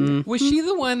 cutie. Was she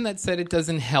the one that said it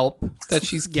doesn't help that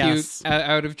she's cute Yes.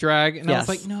 out of drag? And Yes. I was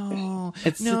like, no,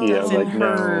 It's no, Yeah, it like, doesn't no.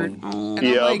 hurt. Oh. And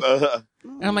Yeah,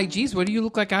 and I'm like, geez, what do you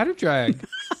look like out of drag?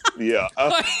 yeah.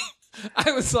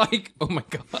 I was like, oh my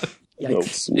God. Oh,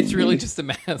 Yikes. It's really just a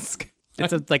mask.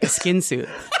 It's like a skin suit.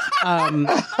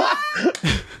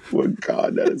 Oh,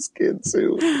 God, that is skin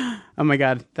suit. Oh my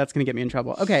God, that's going to get me in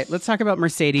trouble. Okay, let's talk about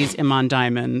Mercedes Iman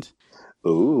Diamond.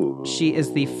 Ooh. She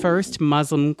is the first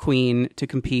Muslim queen to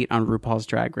compete on RuPaul's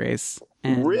Drag Race.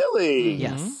 And Really?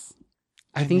 Yes.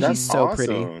 I think That's she's so awesome.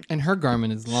 pretty. And her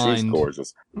garment is She's lined.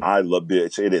 gorgeous. I love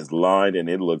bitch. It is lined and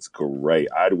it looks great.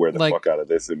 I'd wear the Like- fuck out of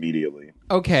this immediately.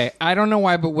 Okay, I don't know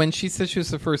why, but when she said she was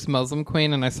the first Muslim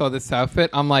queen and I saw this outfit,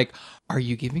 I'm like, are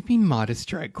you giving me modest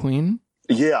drag queen?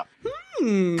 Yeah.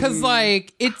 Because,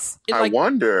 like, it's I like,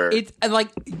 wonder. it's like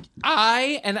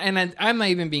I'm not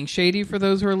even being shady for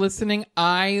those who are listening.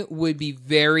 I would be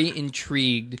very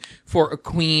intrigued for a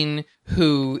queen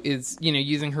who is, you know,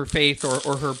 using her faith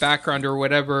or her background or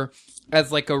whatever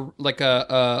as like a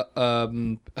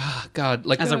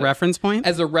As a reference point?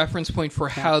 as a reference point for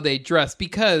how they dress,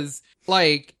 because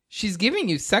like she's giving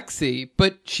you sexy,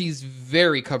 but she's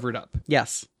very covered up.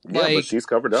 Yes. yeah, like, but she's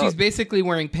covered up. She's basically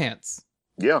wearing pants,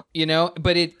 yeah. you know,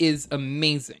 but it is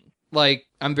amazing. Like,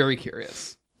 I'm very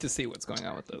curious to see what's going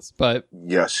on with this, but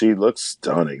Yeah, she looks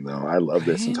stunning, though. I love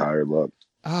this Right? entire look.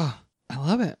 I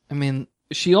love it. I mean,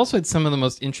 she also had some of the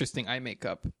most interesting eye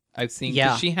makeup I've seen. 'Cause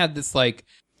Yeah. she had this like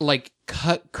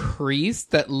cut crease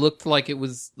that looked like it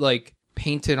was like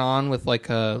painted on with like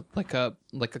a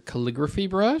calligraphy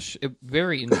brush.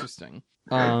 Very interesting.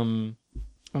 And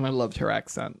I loved her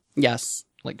accent. Yes.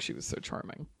 Like, she was so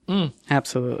charming.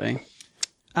 Absolutely.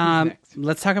 next?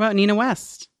 Let's talk about Nina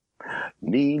West.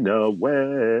 Nina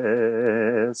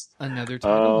West. Another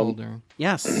title holder.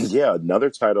 Yes. Yeah, another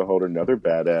title holder, another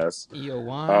badass.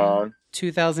 EOY. Uh,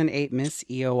 2008 Miss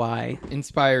EOI.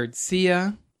 Inspired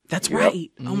Sia. That's Yep.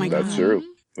 right. Oh my God. that's true.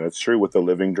 That's true with the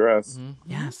living dress.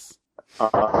 Yes.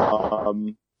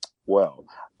 Well,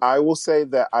 I will say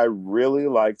that I really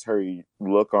liked her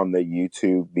look on the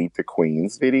YouTube Meet the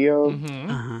Queens video. Mm-hmm.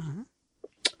 Uh-huh.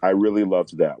 I really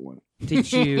loved that one.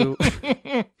 Did you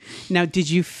now? Did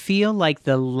you feel like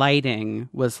the lighting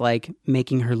was like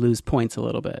making her lose points a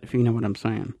little bit? If you know what I'm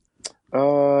saying.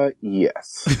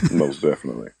 Yes, most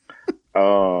definitely.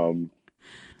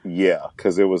 Yeah,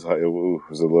 because it was a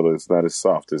little. It's not as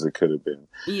soft as it could have been.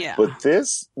 Yeah. But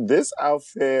this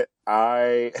outfit,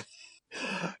 why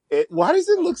does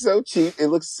it look so cheap? It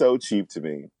looks so cheap to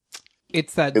me.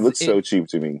 It's that. It looks so cheap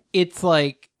to me. It's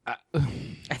like.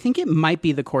 I think it might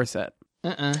be the corset.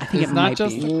 I think It's it not might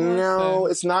just be. the corset. No,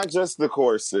 it's not just the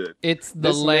corset. It's the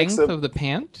This length makes of the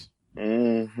pant.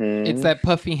 Mm-hmm. It's that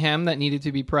puffy hem that needed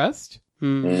to be pressed.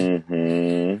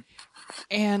 Mm-hmm.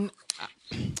 And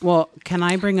Well, can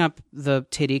I bring up the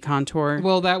titty contour?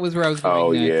 well, that was where I was going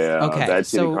Oh next. yeah, Okay, that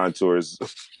titty so- contours.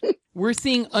 We're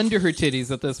seeing under her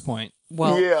titties at this point.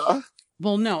 well, yeah.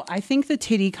 well, no, I think the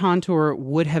titty contour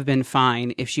would have been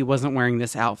fine if she wasn't wearing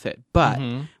this outfit. But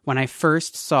when I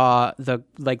first saw the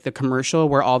commercial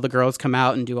where all the girls come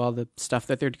out and do all the stuff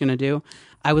that they're going to do,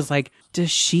 I was like, does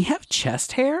she have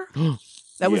chest hair?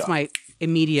 That was Yeah. my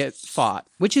immediate thought,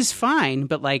 which is fine,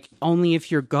 but like only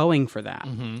if you're going for that.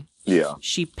 Yeah.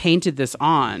 She painted this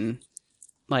on,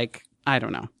 like, I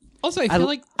don't know. Also, I feel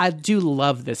like I do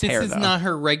love this hair, this is though. not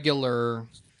her regular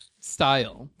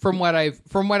style. From what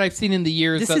I've seen in the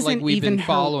years This that like isn't we've even been her-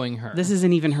 following her. This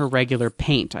isn't even her regular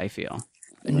paint, I feel.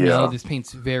 No, Yeah. this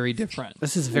paint's very different.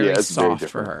 This is very Yeah, it's very soft for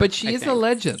different. her. But she I is a think.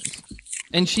 legend.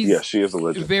 And she's Yeah, she is a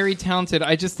legend. very talented.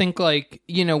 I just think like,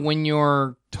 when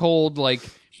you're told like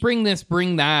bring this,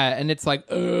 bring that, and it's like,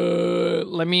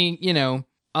 let me,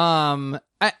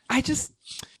 I just,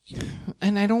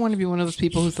 and I don't want to be one of those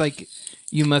people who's like,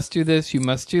 you must do this, you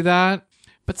must do that,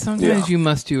 but sometimes you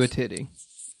must do a titty.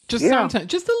 Just sometimes,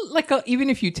 just even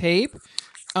if you tape,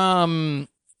 I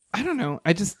don't know.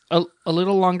 I just a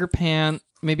little longer pant,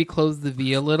 maybe close the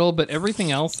V a little, but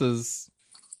everything else is,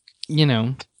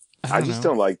 I just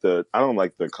don't like the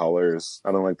colors.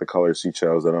 I don't like the colors she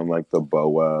chose. I don't like the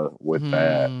boa with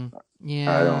that.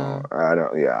 Yeah. I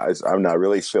don't. Yeah, I'm not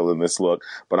really feeling this look,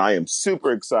 but I am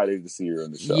super excited to see her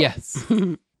in the show. Yes.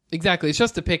 Exactly. It's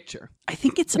just a picture. I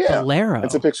think it's a Yeah, bolero.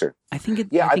 it's a picture. I think it.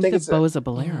 Yeah, I think it's the bow is a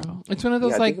bolero. It's one of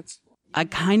those Yeah, I like think it's- I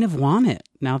kind of want it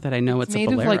now that I know it's a made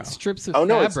bolero. of like strips of Oh,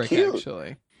 no, it's fabric. cute.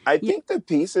 Actually, I think the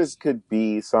pieces could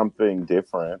be something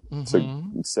different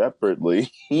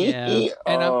separately. yeah.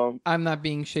 And I'm not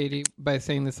being shady by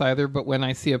saying this either, but when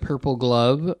I see a purple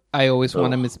glove, I always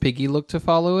want a Miss Piggy look to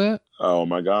follow it. Oh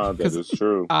my God, that is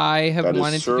true. I have That is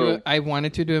wanted to do true. it. I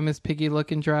wanted to do a Miss Piggy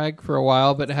look in drag for a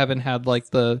while, but haven't had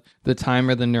like the time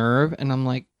or the nerve. And I'm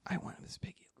like, I want a Miss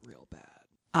Piggy real bad.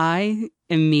 I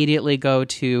immediately go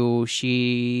to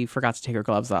she forgot to take her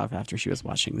gloves off after she was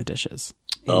washing the dishes.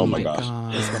 Oh my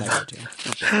gosh. Is what I go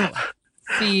to.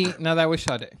 See, now that was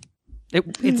Sade.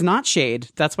 It's not shade.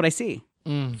 That's what I see.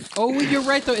 Oh, you're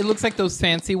right though. It looks like those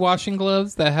fancy washing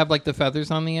gloves that have like the feathers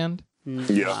on the end.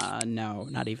 Yeah. No,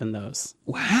 not even those.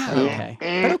 Wow. Okay,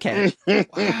 but okay.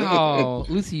 Wow.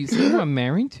 Lucy, you see who I'm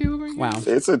married to over here? Wow.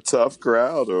 It's a tough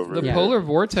crowd over The there. polar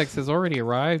vortex has already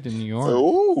arrived in New York.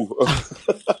 Ooh.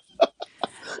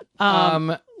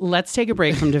 Let's take a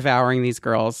break from devouring these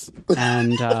girls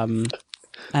and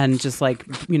just like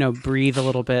breathe a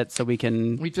little bit so we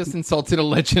can. We just insulted a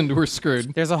legend. We're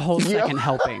screwed. There's a whole second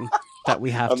helping that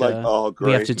we have I'm to like, oh,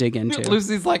 we have great. to dig into.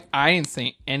 Lucy's like, I ain't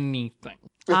saying anything.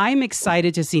 I'm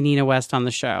excited to see Nina West on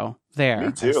the show. There,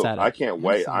 Me too. said it. I can't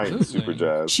wait. I am super Absolutely.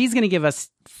 jazzed. She's gonna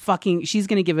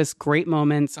give us great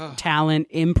moments, talent,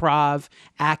 improv,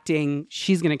 acting.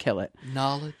 She's gonna kill it.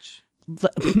 Knowledge.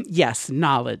 Yes,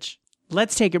 knowledge.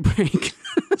 Let's take a break.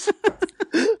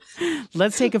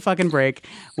 Let's take a fucking break.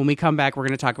 When we come back, we're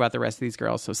going to talk about the rest of these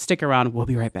girls. So stick around. We'll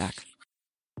be right back.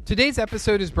 Today's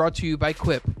episode is brought to you by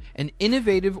Quip, an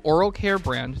innovative oral care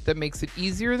brand that makes it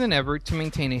easier than ever to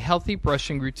maintain a healthy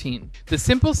brushing routine. The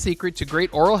simple secret to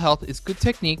great oral health is good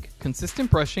technique, consistent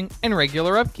brushing, and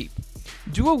regular upkeep.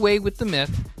 Do away with the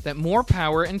myth that more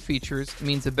power and features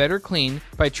means a better clean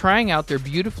by trying out their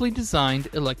beautifully designed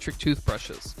electric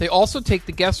toothbrushes. They also take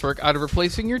the guesswork out of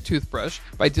replacing your toothbrush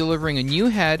by delivering a new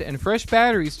head and fresh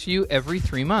batteries to you every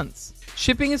 3 months.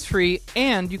 Shipping is free,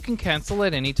 and you can cancel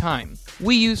at any time.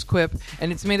 We use Quip,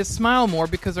 and it's made us smile more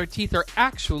because our teeth are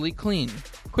actually clean.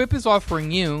 Quip is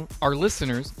offering you, our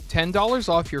listeners, $10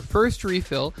 off your first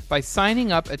refill by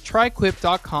signing up at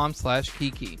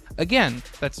tryquip.com/Kiki. Again,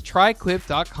 that's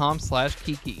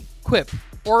tryquip.com/Kiki. Quip,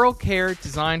 oral care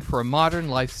designed for a modern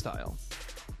lifestyle.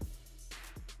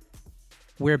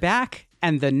 We're back,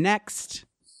 and the next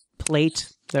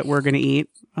plate that we're going to eat.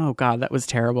 Oh God, that was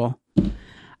terrible.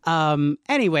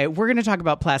 Anyway, we're going to talk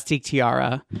about Plastique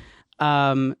Tiara.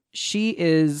 She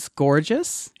is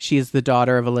gorgeous. She is the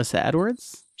daughter of Alyssa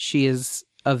Edwards. She is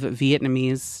of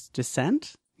Vietnamese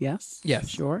descent. Yes? Yes.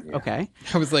 Sure. Yeah. Okay.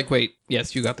 I was like, wait,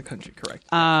 yes, you got the country correct.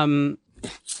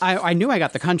 I knew I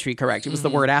got the country correct. It was the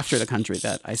word after the country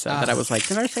that I said that I was like,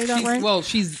 did I say that right? Well,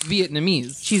 she's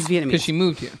Vietnamese. She's Vietnamese. Because she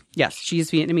moved here. Yes, she is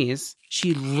Vietnamese.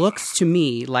 She looks to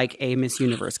me like a Miss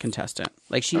Universe contestant.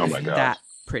 Like she Oh is my God. that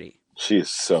pretty. She is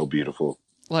so beautiful.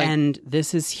 Like, and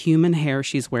this is human hair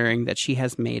she's wearing that she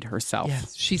has made herself.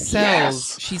 yes,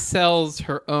 she sells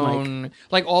her own,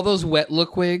 like all those wet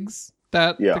look wigs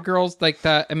that Yeah. the girls like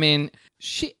that. I mean,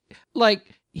 she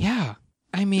like, yeah.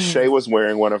 I mean, Shay was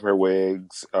wearing one of her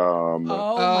wigs. Oh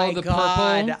my the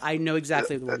God. purple? I know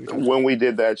exactly the one you're talking When we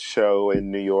did that show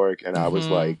in New York, and I was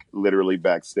Mhm. like literally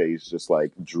backstage, just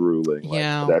like drooling. Like,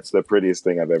 Yeah. that's the prettiest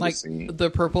thing I've ever like seen. the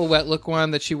purple wet look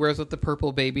one that she wears with the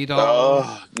purple baby doll.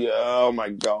 Oh, yeah. Oh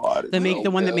my God. about.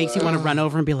 The one that makes you want to run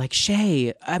over and be like,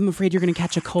 Shay, I'm afraid you're going to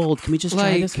catch a cold. Can we just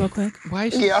try Like, this real quick? Why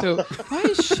is she Yeah. Why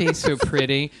is Shay so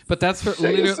pretty? But that's for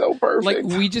Shay is so perfect.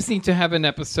 like we just need to have an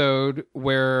episode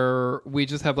where we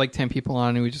just have like 10 people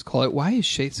on and we just call it "Why is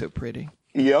Shay so pretty?"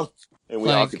 Yep. And we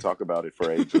all Like- could talk about it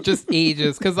for ages. Just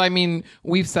ages, because I mean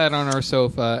we've sat on our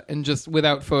sofa and just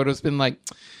without photos been like,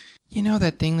 you know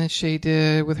that thing that Shay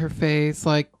did with her face.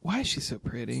 Like, why is she so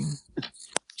pretty?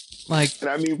 Like, And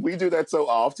I mean, we do that so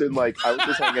often. Like, I was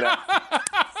just hanging out.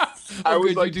 I Oh, was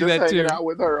good, like you do just that hanging too. out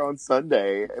with her on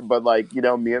Sunday, but like, you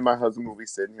know, me and my husband will be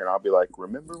sitting here, and I'll be like,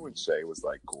 "Remember when Shay was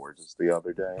like gorgeous the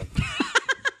other day?"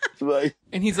 Like,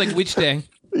 and he's like, which day?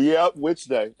 yep, which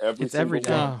day? It's every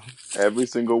day. one. Oh. Every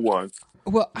single one.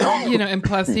 Well, you know, and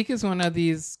Plastique is one of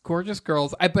these gorgeous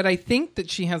girls. But I think that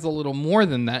she has a little more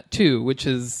than that too, which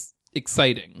is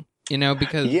exciting. You know,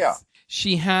 because Yeah.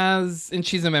 she has, and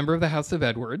she's a member of the House of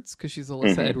Edwards because she's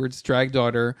Alyssa Mhm. Edwards' drag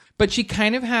daughter. But she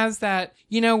kind of has that,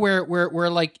 you know, where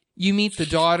like you meet the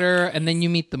daughter and then you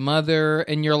meet the mother,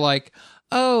 and you're like,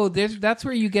 oh, that's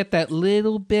where you get that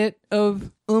little bit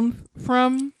of oomph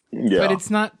from. Yeah. But it's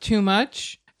not too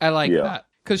much. I like Yeah. that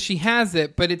because she has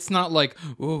it, but it's not like,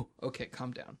 oh, okay,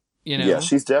 calm down. You know? Yeah,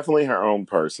 she's definitely her own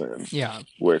person, Yeah.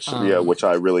 which which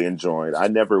I really enjoyed. I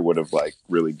never would have like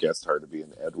really guessed her to be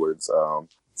an Edwards.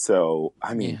 So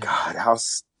I mean, Yeah. God, how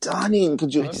stunning!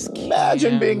 Could you I just imagine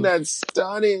can't. being that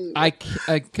stunning?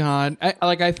 God,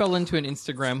 I fell into an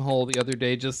Instagram hole the other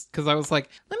day just because I was like,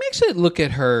 let me actually look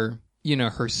at her, you know,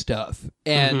 her stuff,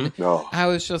 and No. I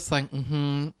was just like,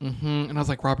 and I was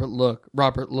like, Robert, look,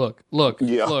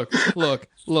 Yeah.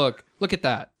 look at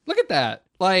that,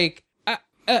 like,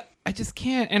 I just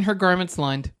can't, and her garment's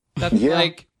lined. That's Yeah.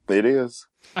 like, It is.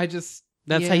 I just.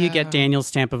 That's how you get yeah. Daniel's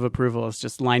stamp of approval. Is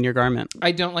just line your garment.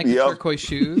 I don't like Yep. the turquoise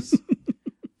shoes,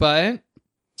 but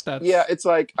that's Yeah, it's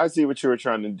like I see what you were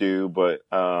trying to do, but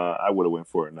I would have went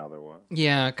for another one.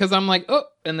 yeah. Because I'm like, oh,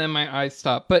 and then my eyes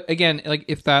stop. But again, like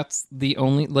if that's the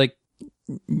only like,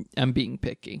 I'm being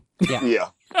picky. Yeah,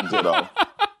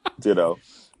 ditto.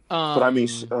 But I mean,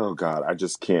 Um, oh God, I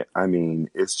just can't. I mean,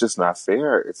 it's just not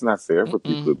fair. It's not fair for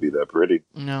people to be that pretty.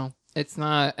 no, it's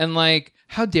not. And like,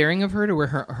 how daring of her to wear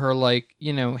her like,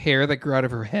 you know, hair that grew out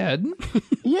of her head.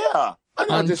 Yeah, I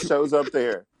know. It just Un- shows up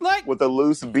there Like, with a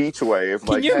loose beach wave.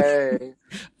 Like, you- hey,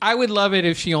 I would love it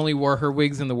if she only wore her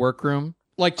wigs in the workroom.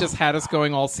 Like, just had us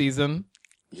going all season.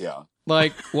 yeah,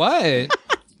 Like, what?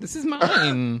 This is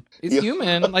mine. It's Yeah.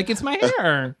 human. Like, it's my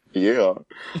hair. yeah.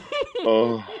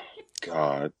 Oh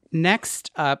God.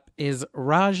 Next up is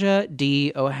Raja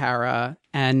D. O'Hara.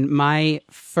 And my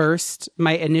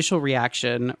initial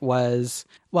reaction was,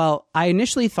 well, I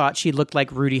initially thought she looked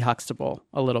like Rudy Huxtable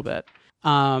a little bit.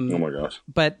 Oh my gosh.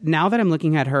 But now that I'm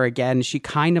looking at her again, she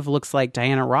kind of looks like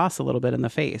Diana Ross a little bit in the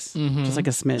face. Mhm. Just like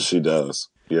a smidge. She does.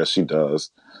 Yeah, she does.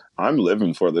 I'm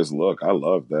living for this look. I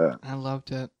love that. I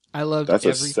loved it. I loved That's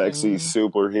everything. a sexy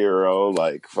superhero,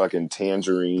 like fucking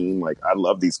Tangerine. Like, I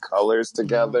love these colors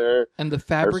together. And the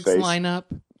fabrics face. line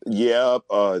up. Yep.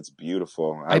 Oh, it's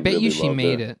beautiful. I bet really you she love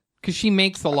made it. Because she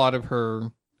makes a lot of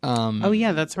her... Oh,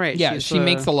 yeah, that's right. Yeah, She's she the-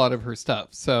 makes a lot of her stuff.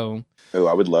 So... Oh,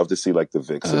 I would love to see like the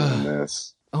Vixen in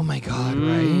this. Oh my God,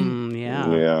 right? Mm, yeah.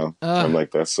 Yeah. Ugh. I'm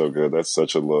like, that's so good. That's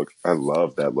such a look. I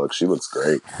love that look. She looks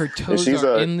great. Her toes she's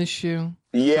are a- in the shoe.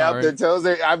 Yeah, Sorry. the toes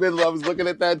are. I was looking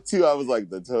at that too. I was like,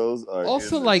 the toes are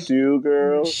Also, in the like, shoe,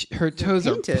 girl. Her toes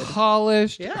are painted.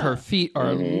 polished. Yeah. Her feet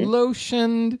are Mhm.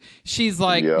 lotioned. She's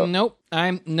like, Yep.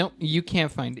 nope, you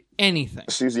can't find anything.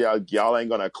 She's y'all ain't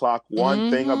gonna clock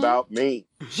one thing Mhm. about me.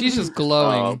 She's just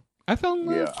glowing. Um, I fell in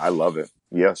love. Yeah, I love it.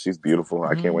 Yeah, she's beautiful.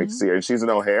 I can't wait to see her. And she's an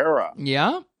O'Hara.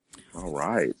 Yeah. All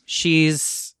right.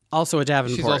 She's also a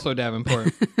Davenport. She's also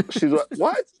Davenport. She's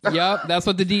what? Yep, that's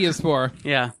what the D is for.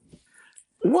 Yeah.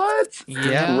 What?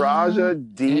 Yeah. Raja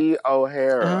D.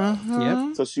 O'Hara.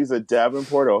 Uh-huh. So she's a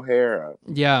Davenport O'Hara.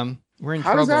 Yeah, we're in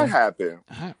How trouble. does that happen?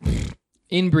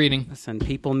 Inbreeding. Listen,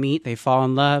 people meet, they fall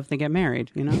in love, they get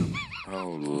married, you know?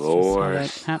 Oh That's Lord,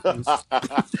 just how that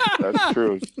happens. that's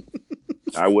true.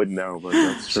 I wouldn't know, but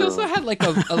that's She true. also had like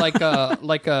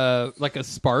a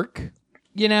spark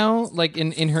you know, like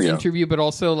in her interview, but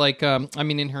also like,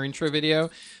 in her intro video,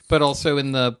 but also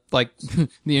in the, like,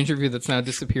 the interview that's now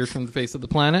disappeared from the face of the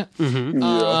planet.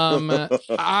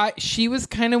 She was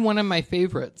kind of one of my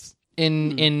favorites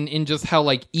in just how,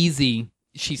 like, easy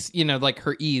she's, you know, like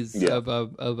her ease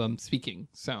of speaking.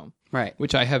 So, right.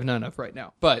 Which I have none of right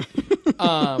now, but,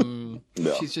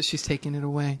 she's taking it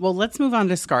away. Well, let's move on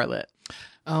to Scarlett.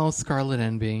 Oh, Scarlett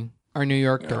Envy. Our New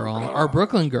York girl, our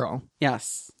Brooklyn girl.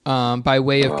 Yes. By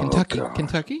way of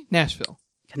Kentucky, Nashville,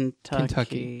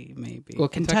 Kentucky, maybe. Well,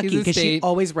 Kentucky, because she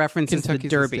always references the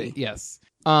Derby. Yes.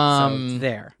 So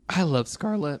there. I love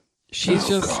Scarlett. She's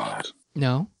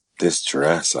no. This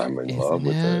dress, I'm in love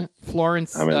with it.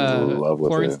 Florence. I'm in love with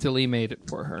Florence it. DeLee made it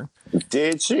for her.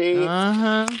 Did she?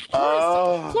 Florence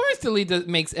DeLee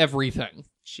makes everything.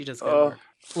 She does good work.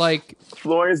 Like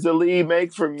Florence DeLee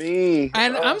make for me.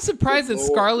 And I'm surprised that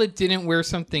Scarlett didn't wear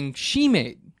something she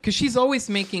made, because she's always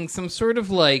making some sort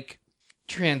of like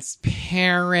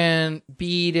transparent,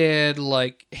 beaded,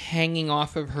 like hanging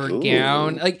off of her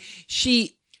gown.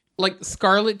 Like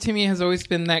Scarlett to me has always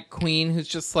been that queen who's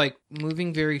just like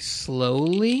moving very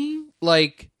slowly,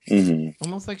 like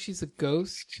almost like she's a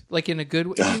ghost, like in a good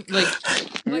way.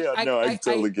 I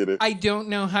totally get it. I don't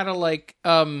know how to like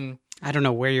I don't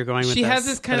know where you're going with this. She has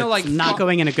this kind of like not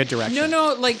going in a good direction.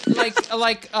 No, like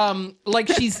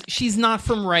she's not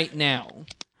from right now.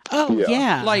 Oh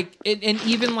yeah. Like and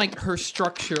even like her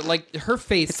structure, like her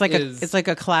face it's like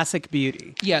a classic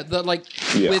beauty. Yeah,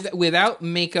 without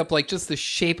makeup, like just the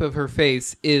shape of her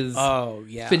face is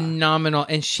phenomenal,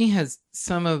 and she has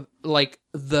some of like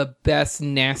the best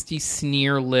nasty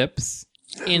sneer lips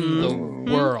in the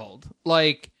world.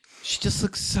 Like she just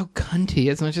looks so cunty,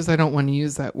 as much as I don't want to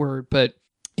use that word, but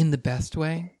in the best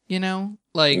way, you know?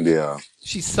 Like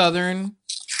she's Southern,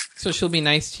 so she'll be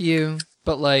nice to you,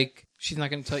 but like she's not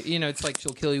going to tell you, you know, it's like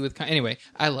she'll kill you with anyway,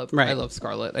 I love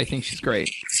Scarlett. I think she's great.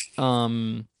 I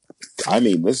mean,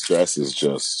 this dress is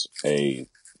just a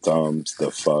thumbs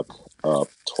the fuck up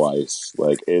twice.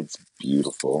 Like, it's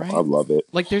beautiful. Right? I love it.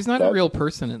 Like, there's not a real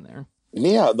person in there.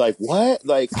 Yeah, like, what?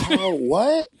 Like, how,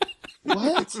 what?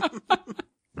 What?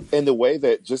 And the way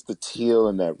that just the teal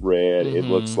and that red, it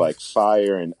looks like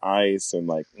fire and ice, and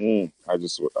like, I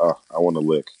want to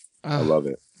lick. I love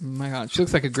it. Oh my God, she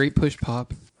looks like a great push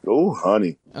pop. Oh,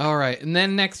 honey. All right. And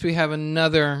then next we have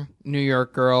another New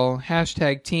York girl.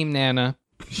 # Team Nana.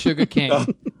 Sugar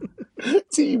King.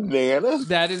 Team Nana?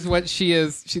 That is what she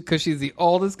is. Because she's the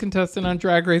oldest contestant on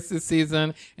Drag Race this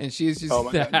season. And she's just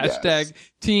the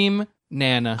 # Team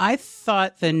Nana. I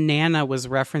thought the Nana was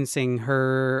referencing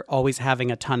her always having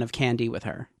a ton of candy with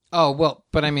her. Oh, well,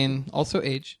 but I mean, also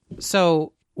age.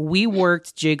 So we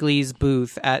worked Jiggly's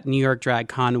booth at New York Drag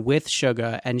Con with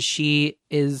Suga, and she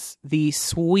is the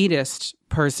sweetest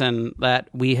person that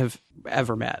we have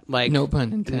ever met. Like, no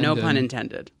pun intended. No pun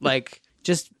intended. Like,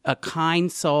 just a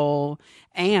kind soul.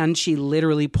 And she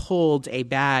literally pulled a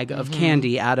bag of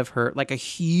candy out of her, like a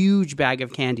huge bag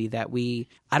of candy that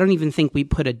I don't even think we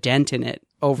put a dent in it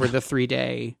over the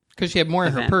 3-day. Because she had more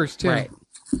in her purse, too. Right.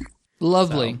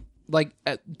 Lovely. So. Like,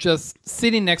 just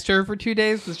sitting next to her for 2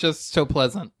 days was just so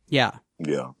pleasant. Yeah.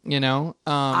 Yeah. You know?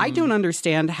 I don't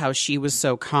understand how she was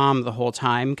so calm the whole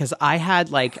time, because I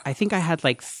think I had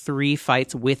 3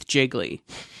 fights with Jiggly.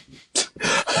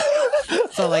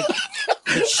 So, like,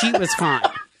 but she was fine.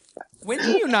 When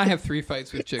do you not have 3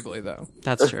 fights with Jiggly, though?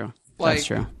 That's true. That's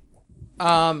true.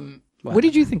 What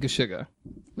did you think of Suga,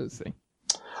 Lucy?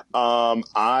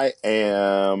 I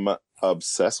am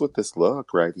obsessed with this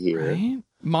look right here. Right?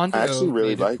 Mondo I actually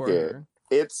really like it.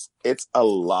 It's a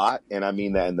lot, and I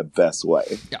mean that in the best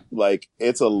way. Yeah. Like,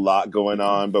 it's a lot going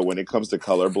on, but when it comes to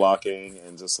color blocking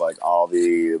and just like all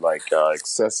the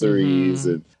accessories,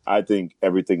 and I think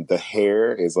everything, the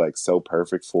hair is like so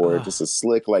perfect for it. Just a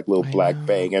slick like little black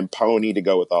bang and pony to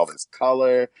go with all this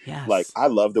color. Yes. Like, I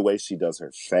love the way she does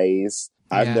her face.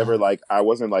 I've never I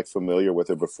wasn't familiar with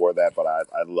her before that, but I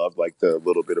love like the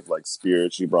little bit of like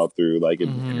spirit she brought through like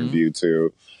in the interview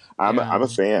too. I'm a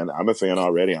fan. I'm a fan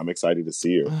already. I'm excited to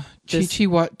see her.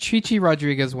 Chichi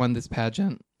Rodriguez won this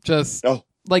pageant. Just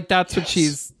like that's what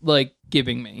she's like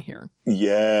giving me here.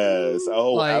 Yes.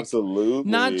 Oh, like,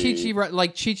 absolutely. Not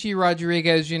Chichi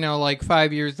Rodriguez. You know, like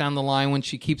 5 years down the line when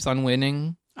she keeps on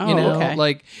winning. Oh, you know, okay.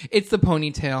 Like it's the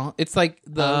ponytail. It's like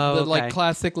the like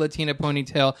classic Latina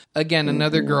ponytail. Again,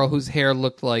 another girl whose hair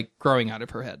looked like growing out of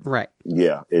her head. Right.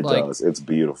 Yeah, it does. It's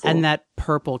beautiful. And that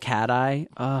purple cat eye.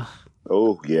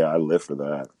 Oh, yeah, I live for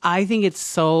that. I think it's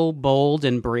so bold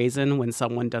and brazen when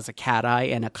someone does a cat eye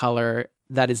in a color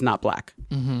that is not black.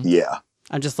 Mm-hmm. Yeah.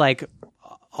 I'm just like,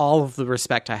 all of the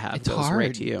respect I have goes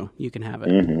right to you. You can have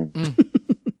it.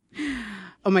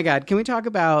 Oh my God. Can we talk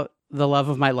about the love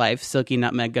of my life, Silky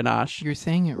Nutmeg Ganache? You're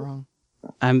saying it wrong.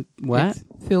 I'm what? It's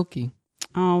Filky.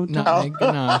 Oh, don't, Nutmeg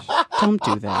Ganache. don't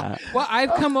do that. Well,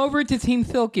 I've come over to Team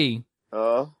Filky.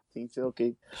 Team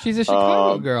Silky. She's a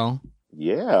Chicago girl.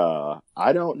 Yeah,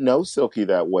 I don't know Silky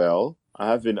that well.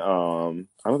 I haven't. I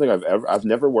don't think I've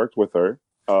never worked with her.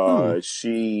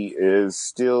 She is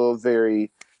still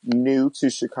very new to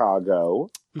Chicago,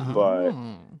 but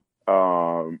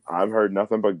I've heard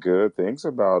nothing but good things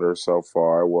about her so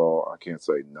far. Well, I can't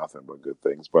say nothing but good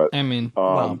things, but I mean,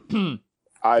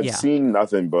 I've seen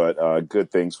nothing but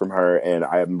good things from her, and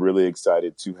I am really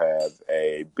excited to have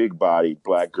a big-bodied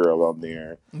black girl on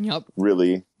there. Yep.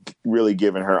 Really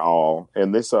giving her all.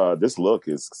 And this look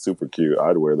is super cute.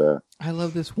 I'd wear that. I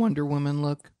love this Wonder Woman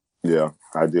look. Yeah,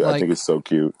 I do. I think it's so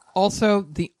cute. Also,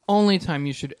 the only time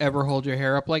you should ever hold your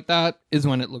hair up like that is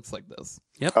when it looks like this.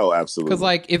 Yep. Oh, absolutely. Because,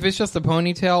 like, if it's just a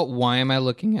ponytail, why am I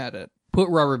looking at it? Put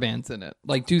rubber bands in it.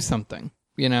 Like, do something,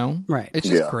 you know? Right. It's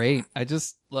just great. I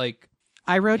just, like...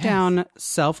 I wrote down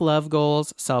self-love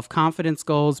goals, self-confidence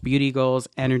goals, beauty goals,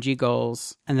 energy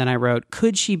goals. And then I wrote,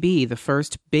 could she be the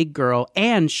first big girl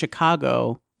and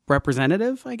Chicago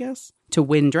representative, I guess, to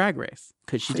win Drag Race?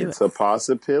 Could she do it? It's a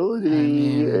possibility. I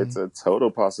mean, it's a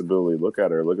total possibility. Look at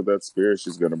her. Look at that spirit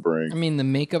she's going to bring. I mean, the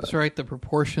makeup's right. The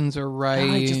proportions are right.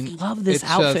 I just love this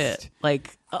outfit.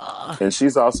 And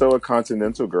she's also a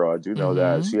continental girl. I do know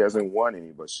that. She hasn't won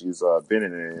any, but she's been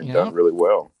in it and done really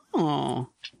well. Oh.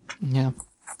 Yeah.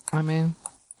 I mean,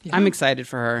 I'm excited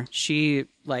for her. She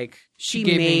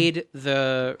made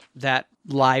that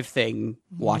live thing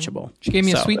watchable. She gave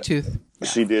me a sweet tooth.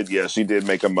 She did. Yeah, she did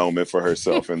make a moment for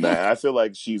herself in that. I feel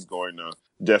like she's going to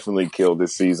definitely kill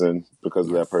this season because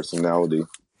of that personality.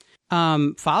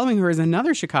 Following her is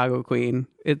another Chicago queen.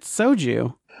 It's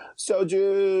Soju.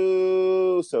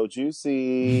 Soju, so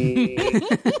juicy.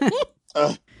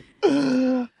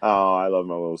 Oh, I love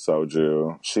my little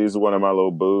Soju. She's one of my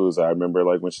little boos. I remember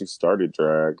like when she started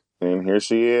drag, and here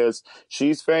she is.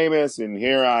 She's famous, and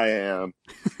here I am.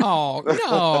 Oh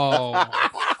no!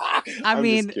 I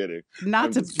mean, just kidding.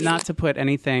 not to put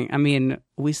anything. I mean,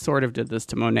 we sort of did this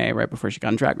to Monet right before she got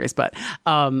on Drag Race, but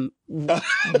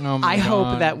I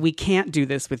hope that we can't do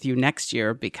this with you next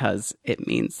year because it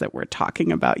means that we're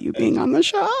talking about you being on the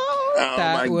show. Oh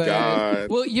my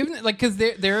God! Well, you like because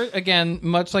they're again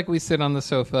much like we sit on the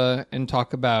sofa and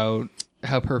talk about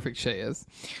how perfect Shay is.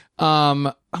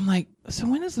 I'm like, so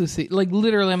when is Lucy? Like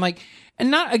literally, I'm like,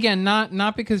 and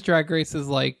not because Drag Race is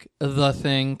like the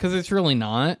thing because it's really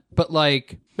not, but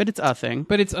it's a thing.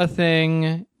 But it's a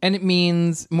thing, and it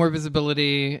means more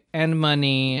visibility and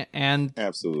money and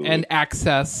absolutely and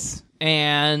access,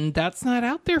 and that's not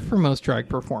out there for most drag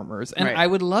performers. And I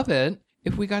would love it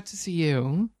if we got to see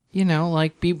you. You know,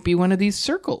 like be one of these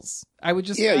circles. I would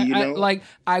just, I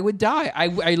would die.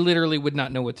 I literally would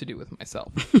not know what to do with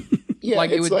myself. Yeah,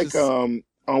 like, it's like, on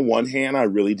one hand, I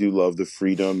really do love the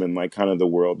freedom and like kind of the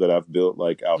world that I've built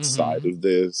like outside of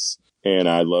this. And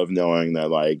I love knowing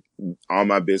that like all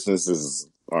my businesses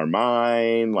are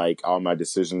mine. Like all my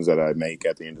decisions that I make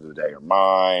at the end of the day are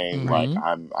mine. Like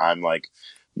I'm like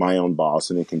my own boss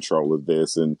and in control of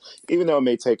this. And even though it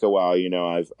may take a while, you know,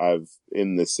 I've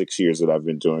in the 6 years that I've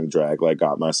been doing drag, like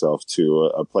got myself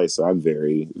to a place that I'm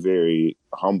very, very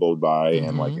humbled by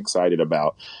and like excited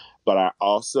about. But I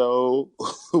also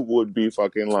would be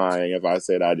fucking lying if I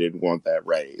said I didn't want that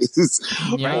raise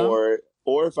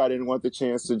or if I didn't want the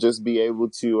chance to just be able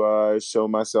to show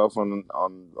myself on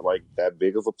like that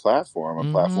big of a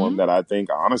platform, platform that I think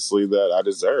honestly that I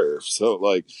deserve. So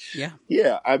like,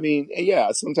 yeah. I mean,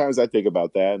 yeah. Sometimes I think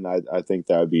about that, and I think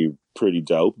that would be pretty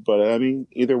dope. But I mean,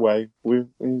 either way,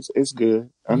 it's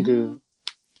good. I'm good.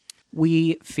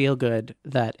 We feel good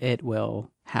that it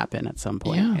will happen at some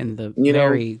point in the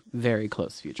very, very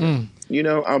close future. You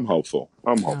know, I'm hopeful.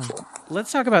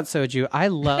 Let's talk about Soju. I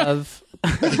love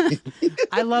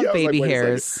baby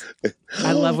hairs.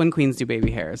 I love when queens do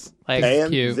baby hairs. Like,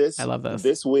 and cute. I love those.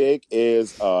 This wig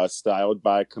is styled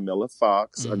by Camilla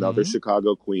Fox, another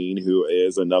Chicago queen who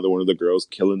is another one of the girls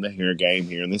killing the hair game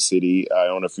here in the city. I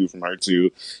own a few from her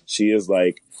too. She is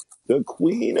like the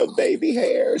queen of baby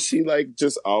hair. She like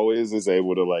just always is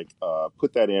able to like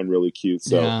put that in really cute.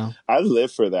 So I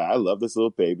live for that. I love this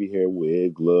little baby hair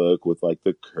wig look with like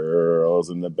the curls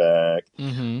in the back.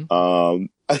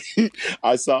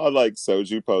 I saw like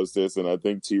Soju post this, and I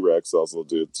think T-Rex also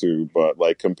did too, but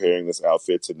like comparing this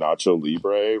outfit to Nacho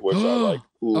Libre, which I like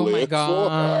live oh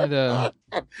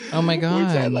my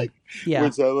god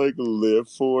which I like live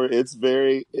for. I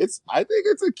think it's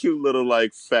a cute little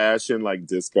like fashion like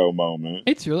disco moment.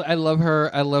 It's really, I love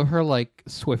her like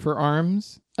Swiffer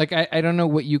arms. Like I don't know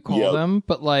what you call Yep. them,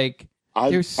 but like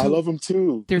I so- love them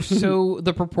too. they're so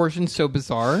the proportion's so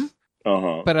bizarre,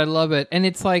 Uh-huh. but I love it. And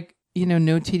it's like,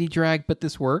 no titty drag, but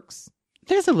this works.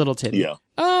 There's a little titty. Yeah.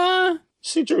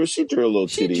 She drew a little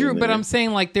She titty. drew, in but there. I'm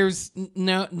saying like there's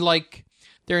no like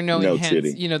there are no No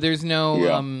enhanced, titty. there's no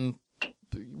Yeah.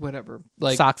 whatever.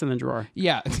 Like Socks in the drawer.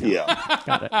 yeah. Yeah.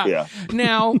 Got it. Yeah.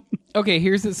 Now, okay,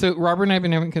 here's it. So Robert and I have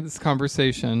been having this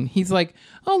conversation. He's like,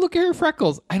 "Oh, look at her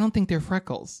freckles." I don't think they're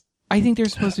freckles. I think they're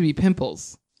supposed to be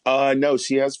pimples. No,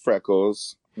 she has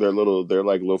freckles. They're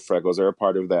like little freckles. They're a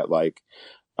part of that, like,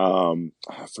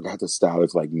 I forgot the style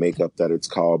of like makeup that it's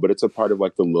called, but it's a part of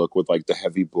like the look with like the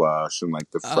heavy blush and like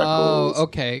the freckles. Oh,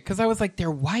 okay. Because I was like,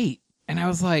 they're white, and I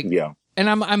was like, Yeah. and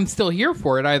I'm still here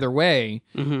for it either way.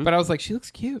 Mhm. But I was like, she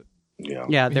looks cute. Yeah.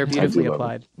 Yeah, they're I do beautifully love it.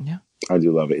 applied. Yeah. I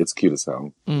do love it. It's cute as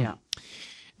hell. Yeah.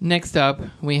 Next up,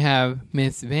 we have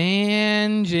Miss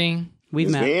Vanjie. We've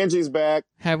Miss met. Angie's back.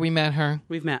 Have we met her?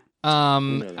 We've met.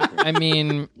 I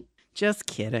mean, Just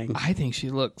kidding. I think she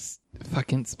looks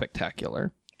fucking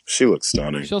spectacular. She looks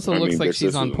stunning. She also I looks mean, like this she's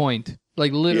is on a- point.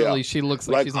 Like literally, Yeah. she looks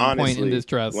like she's on point in this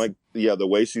dress. Like, yeah, the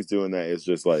way she's doing that is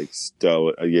just like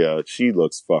stellar. Yeah, she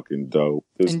looks fucking dope.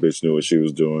 This And- bitch knew what she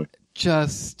was doing.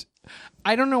 Just,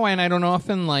 I don't know why, and I don't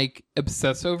often like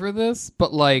obsess over this,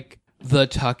 but like the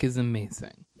tuck is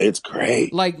amazing. It's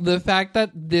great. Like the fact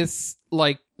that this,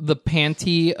 like the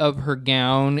panty of her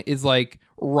gown is like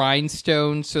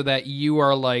rhinestone, so that you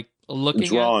are like looking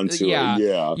Drawn at, to it,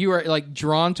 yeah. you are like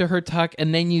drawn to her tuck,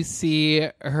 and then you see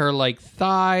her like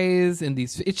thighs and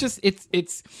these. It's just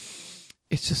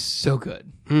just so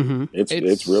good. Mm-hmm.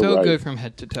 It's real so right. good from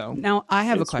head to toe. Now, I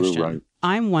have It's a real question. right.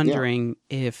 I'm wondering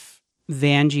if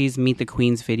Vanjie's Meet the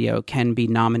Queens video can be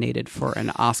nominated for an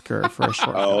Oscar for a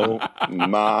short film. Oh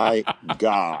my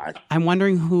God. I'm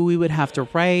wondering who we would have to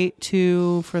write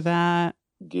to for that.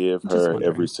 Give Just her wondering.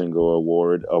 every single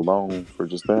award alone for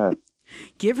just that.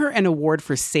 Give her an award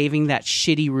for saving that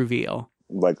shitty reveal.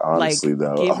 Like, honestly, like,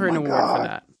 though. give oh her an my award God. for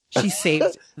that. She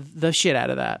saved the shit out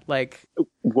of that. Like,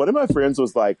 One of my friends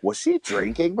was like, was she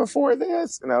drinking before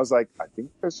this? And I was like, I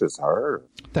think that's just her.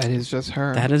 That is just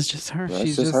her. that is just her. That's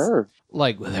She's just just- her.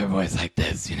 like with her voice like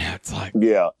this, it's like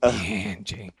Yeah.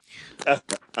 Angie.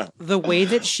 The way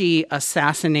that she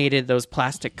assassinated those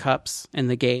plastic cups in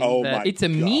the game. Oh that my It's a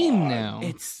God. meme now.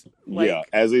 It's like, Yeah,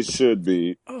 as it should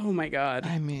be. oh my God.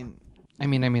 I mean.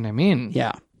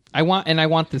 Yeah. I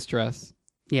want this dress.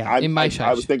 Yeah. In my I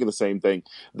size. was thinking the same thing.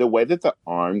 The way that the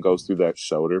arm goes through that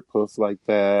shoulder puff like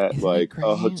that, Isn't it like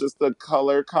great? just the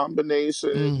color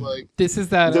combination, like This is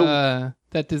that The-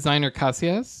 that designer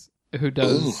Casillas who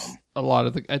does Ugh. a lot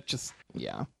of the.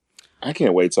 Yeah. I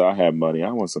can't wait till I have money.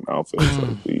 I want some outfits.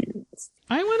 like these.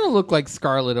 I want to look like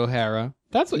Scarlett O'Hara.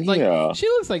 That's what Yeah. she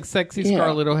looks like, sexy Yeah.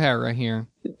 Scarlett O'Hara here,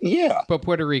 Yeah, but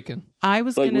Puerto Rican. I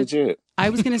was like gonna legit.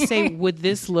 say, would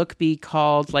this look be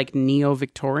called like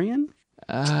neo-Victorian?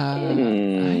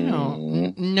 I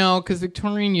don't no, because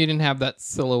Victorian, you didn't have that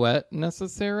silhouette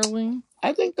necessarily.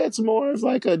 I think that's more of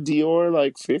like a Dior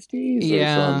like 50s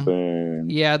Yeah. or something.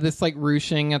 Yeah, this like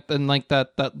ruching at the like that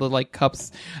the like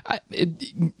cups.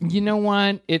 You know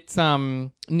what? It's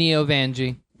Neo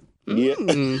Vanjie. Yeah.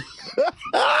 Mm.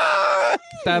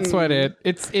 That's what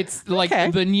it's like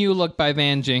Okay. the new look by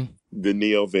Vanjie. The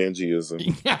neo-Vangeism.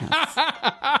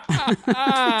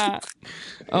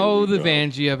 Oh, the go.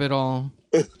 Vanjie of it all.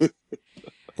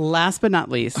 Last but not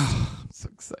least I'm so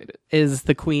excited. is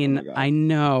the queen. Oh my God. I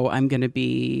know I'm going to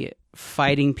be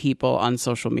fighting people on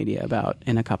social media about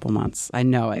in a couple months. I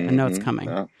know it. I know it's Mhm.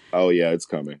 coming. Oh yeah, it's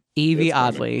coming. Evie It's coming.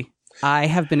 Oddly. I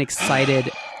have been excited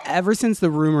ever since the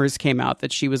rumors came out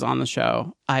that she was on the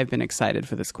show. I've been excited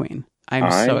for this queen. I'm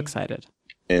so I- excited.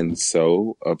 And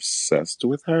so obsessed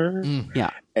with her. Yeah.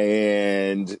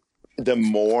 And the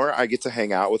more I get to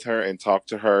hang out with her and talk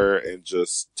to her and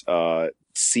just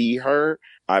see her,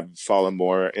 I've fallen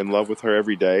more in love with her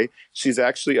every day. She's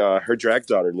actually her drag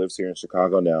daughter lives here in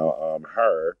Chicago now.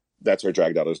 That's her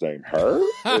drag daughter's name. Her.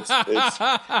 It's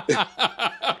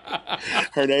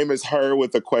her name is her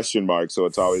with a question mark, so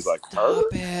it's always like her.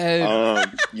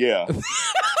 Yeah.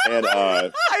 And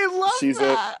I love she's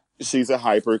she's a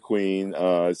hyper queen.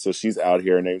 So she's out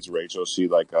here. Her name's Rachel. She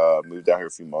moved out here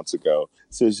a few months ago.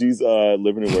 So she's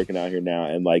living and working out here now.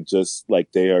 And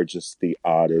they are just the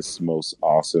oddest, most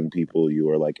awesome people you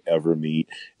are ever meet.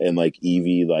 And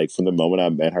Evie, from the moment I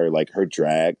met her, her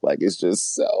drag, is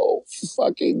just so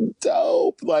fucking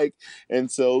dope.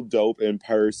 And so dope in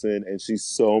person. And she's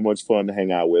so much fun to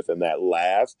hang out with. And that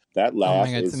laugh Oh my God,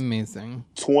 it's is amazing.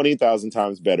 20,000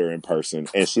 times better in person.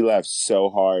 And she laughs so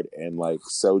hard and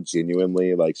so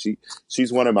genuinely, like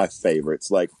she's one of my favorites.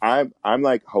 Like I'm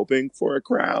like hoping for a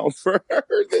crown for her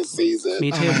this season.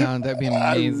 Me too. Oh my God, that'd be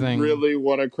amazing. I really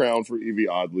want a crown for Evie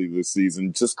Oddly this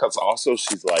season, just because also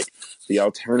she's like the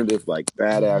alternative, like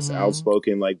badass,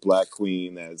 outspoken, like Black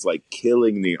queen that is like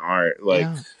killing the art. Like,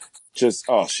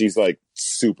 she's like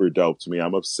super dope to me.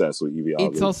 I'm obsessed with Evie Oddly.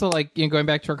 It's also like, going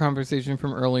back to our conversation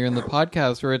from earlier in the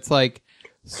podcast where it's like,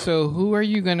 so who are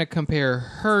you going to compare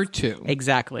her to?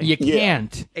 Exactly. You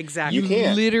can't. Exactly. You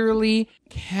can't. Literally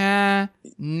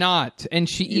cannot. And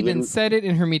she even said it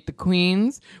in her Meet the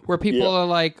Queens, where people are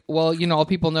like, well, all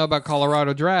people know about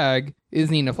Colorado drag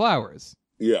is Nina Flowers.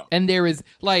 Yeah. And there is,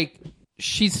 like,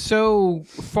 she's so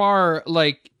far,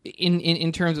 like,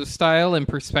 in terms of style and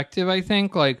perspective, I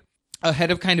think, like, ahead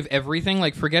of kind of everything.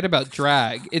 Like, forget about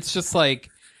drag. It's just like,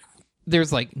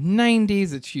 there's like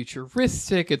 90s, it's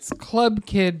futuristic, it's Club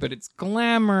Kid, but it's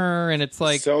glamour, and it's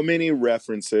like so many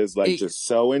references, like just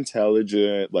so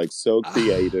intelligent, like so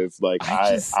creative. Like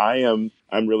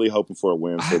I'm really hoping for a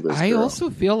win for this I girl. also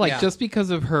feel like just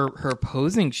because of her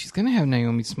posing, she's gonna have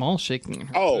Naomi Small shaking in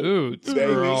her boots.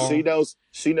 Baby, girl.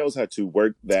 she knows how to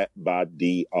work that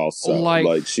body also.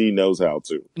 Like she knows how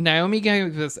to. Naomi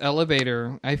gave us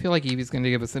elevator. I feel like Evie's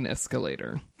gonna give us an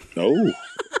escalator. Oh.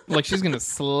 Like she's gonna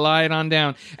slide on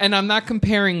down, and I'm not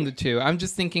comparing the two. I'm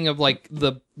just thinking of like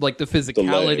the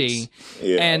physicality,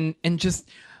 and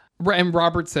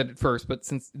Robert said it first, but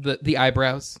since the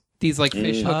eyebrows, these like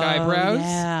fish hook eyebrows.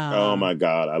 Yeah. Oh my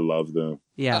God, I love them.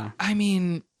 Yeah. I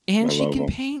mean, and she can them.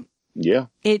 paint. Yeah.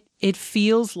 It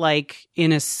feels like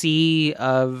in a sea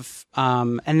of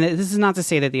and this is not to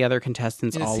say that the other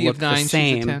contestants In a all sea look of 9, the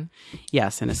same. she's a 10.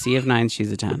 Yes, in a sea of 9,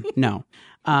 she's a 10. No.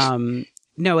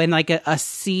 No, in like a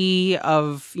sea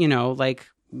of, like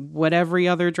what every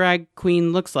other drag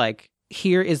queen looks like.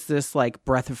 Here is this like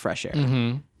breath of fresh air.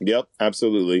 Mm-hmm. Yep,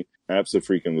 absolutely.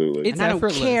 Absolutely. It's and I don't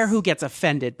effortless. care who gets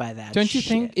offended by that. Don't you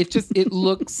think? It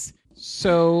looks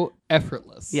so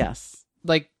effortless. Yes.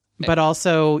 Like, but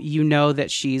also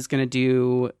that she's going to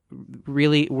do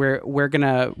really we're going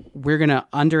to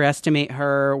underestimate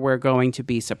her. We're going to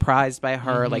be surprised by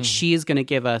her. Like she's going to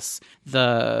give us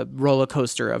the roller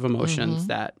coaster of emotions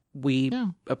that we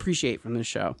appreciate from this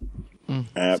show.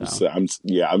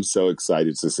 I'm so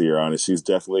excited to see her on it. She's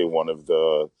definitely one of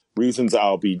the reasons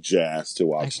I'll be jazzed to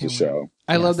watch the show.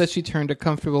 I love that she turned a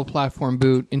comfortable platform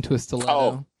boot into a stiletto.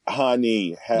 Oh,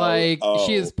 honey,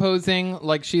 she is posing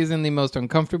like she is in the most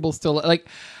uncomfortable stiletto. Like,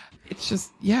 it's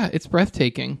just, it's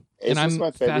breathtaking. It's and just I'm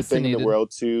my favorite thing in the fascinated.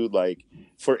 world too. Like,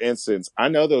 for instance, I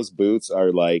know those boots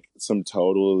are like some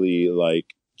totally like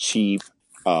cheap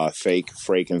fake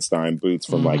Frankenstein boots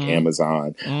from like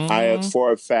Amazon.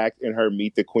 For a fact, in her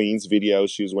Meet the Queens video,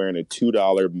 she was wearing a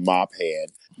 $2 mop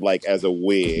head, like as a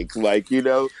wig, like,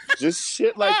 just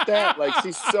shit like that. Like,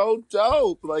 she's so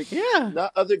dope. Like,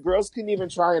 not other girls couldn't even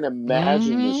try and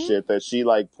imagine the shit that she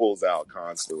like pulls out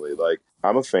constantly. Like,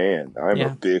 I'm a fan. I'm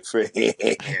a big fan.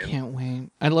 I can't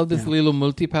wait. I love this Lilo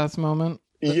Multipass moment.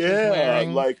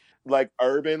 Like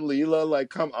Urban Leela,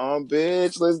 like, come on,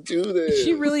 bitch, let's do this.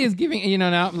 She really is giving,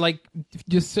 now, like,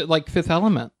 just like Fifth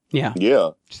Element. Yeah.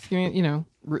 Yeah. Just giving,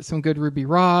 some good Ruby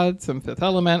Rod, some Fifth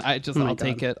Element. I'll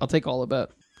take it. I'll take all of it.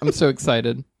 I'm so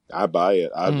excited. I buy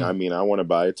it. I mean, I want to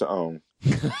buy it to own.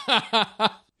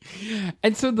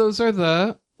 And so those are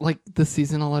the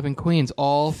season 11 queens,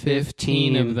 all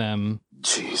 15 of them.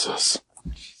 Jesus.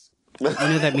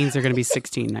 That means they're going to be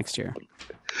 16 next year.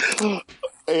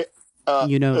 That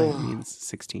means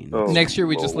 16. Oh, Next year,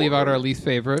 we just leave out our least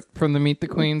favorite from the Meet the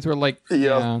Queens. We're like, we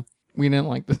didn't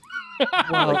like this.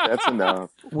 Well, that's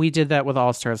enough. We did that with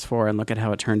All Stars 4, and look at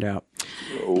how it turned out.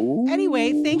 Ooh.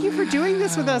 Anyway, thank you for doing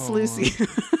this with us, Lucy.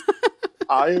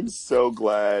 I am so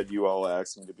glad you all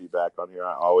asked me to be back on here.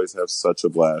 I always have such a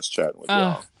blast chatting with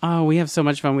y'all. Oh, we have so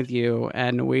much fun with you,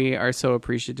 and we are so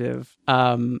appreciative.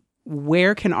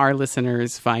 Where can our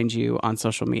listeners find you on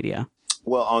social media?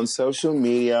 Well, on social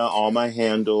media, all my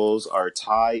handles are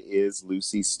Ty is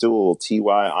Lucy Stoole,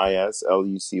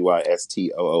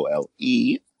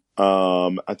 TYISLUCYSTOOLE.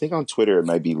 I think on Twitter it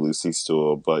might be Lucy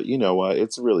Stoole, but you know what?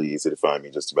 It's really easy to find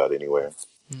me just about anywhere.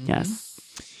 Yes.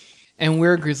 And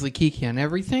we're Grizzly Kiki on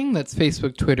everything. That's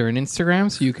Facebook, Twitter, and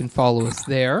Instagram, so you can follow us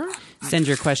there. Send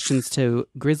your questions to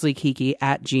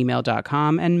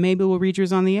grizzlykiki@gmail.com, and maybe we'll read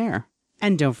yours on the air.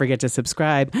 And don't forget to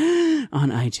subscribe on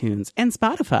iTunes and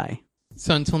Spotify.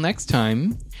 So until next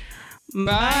time,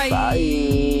 bye.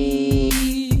 Bye.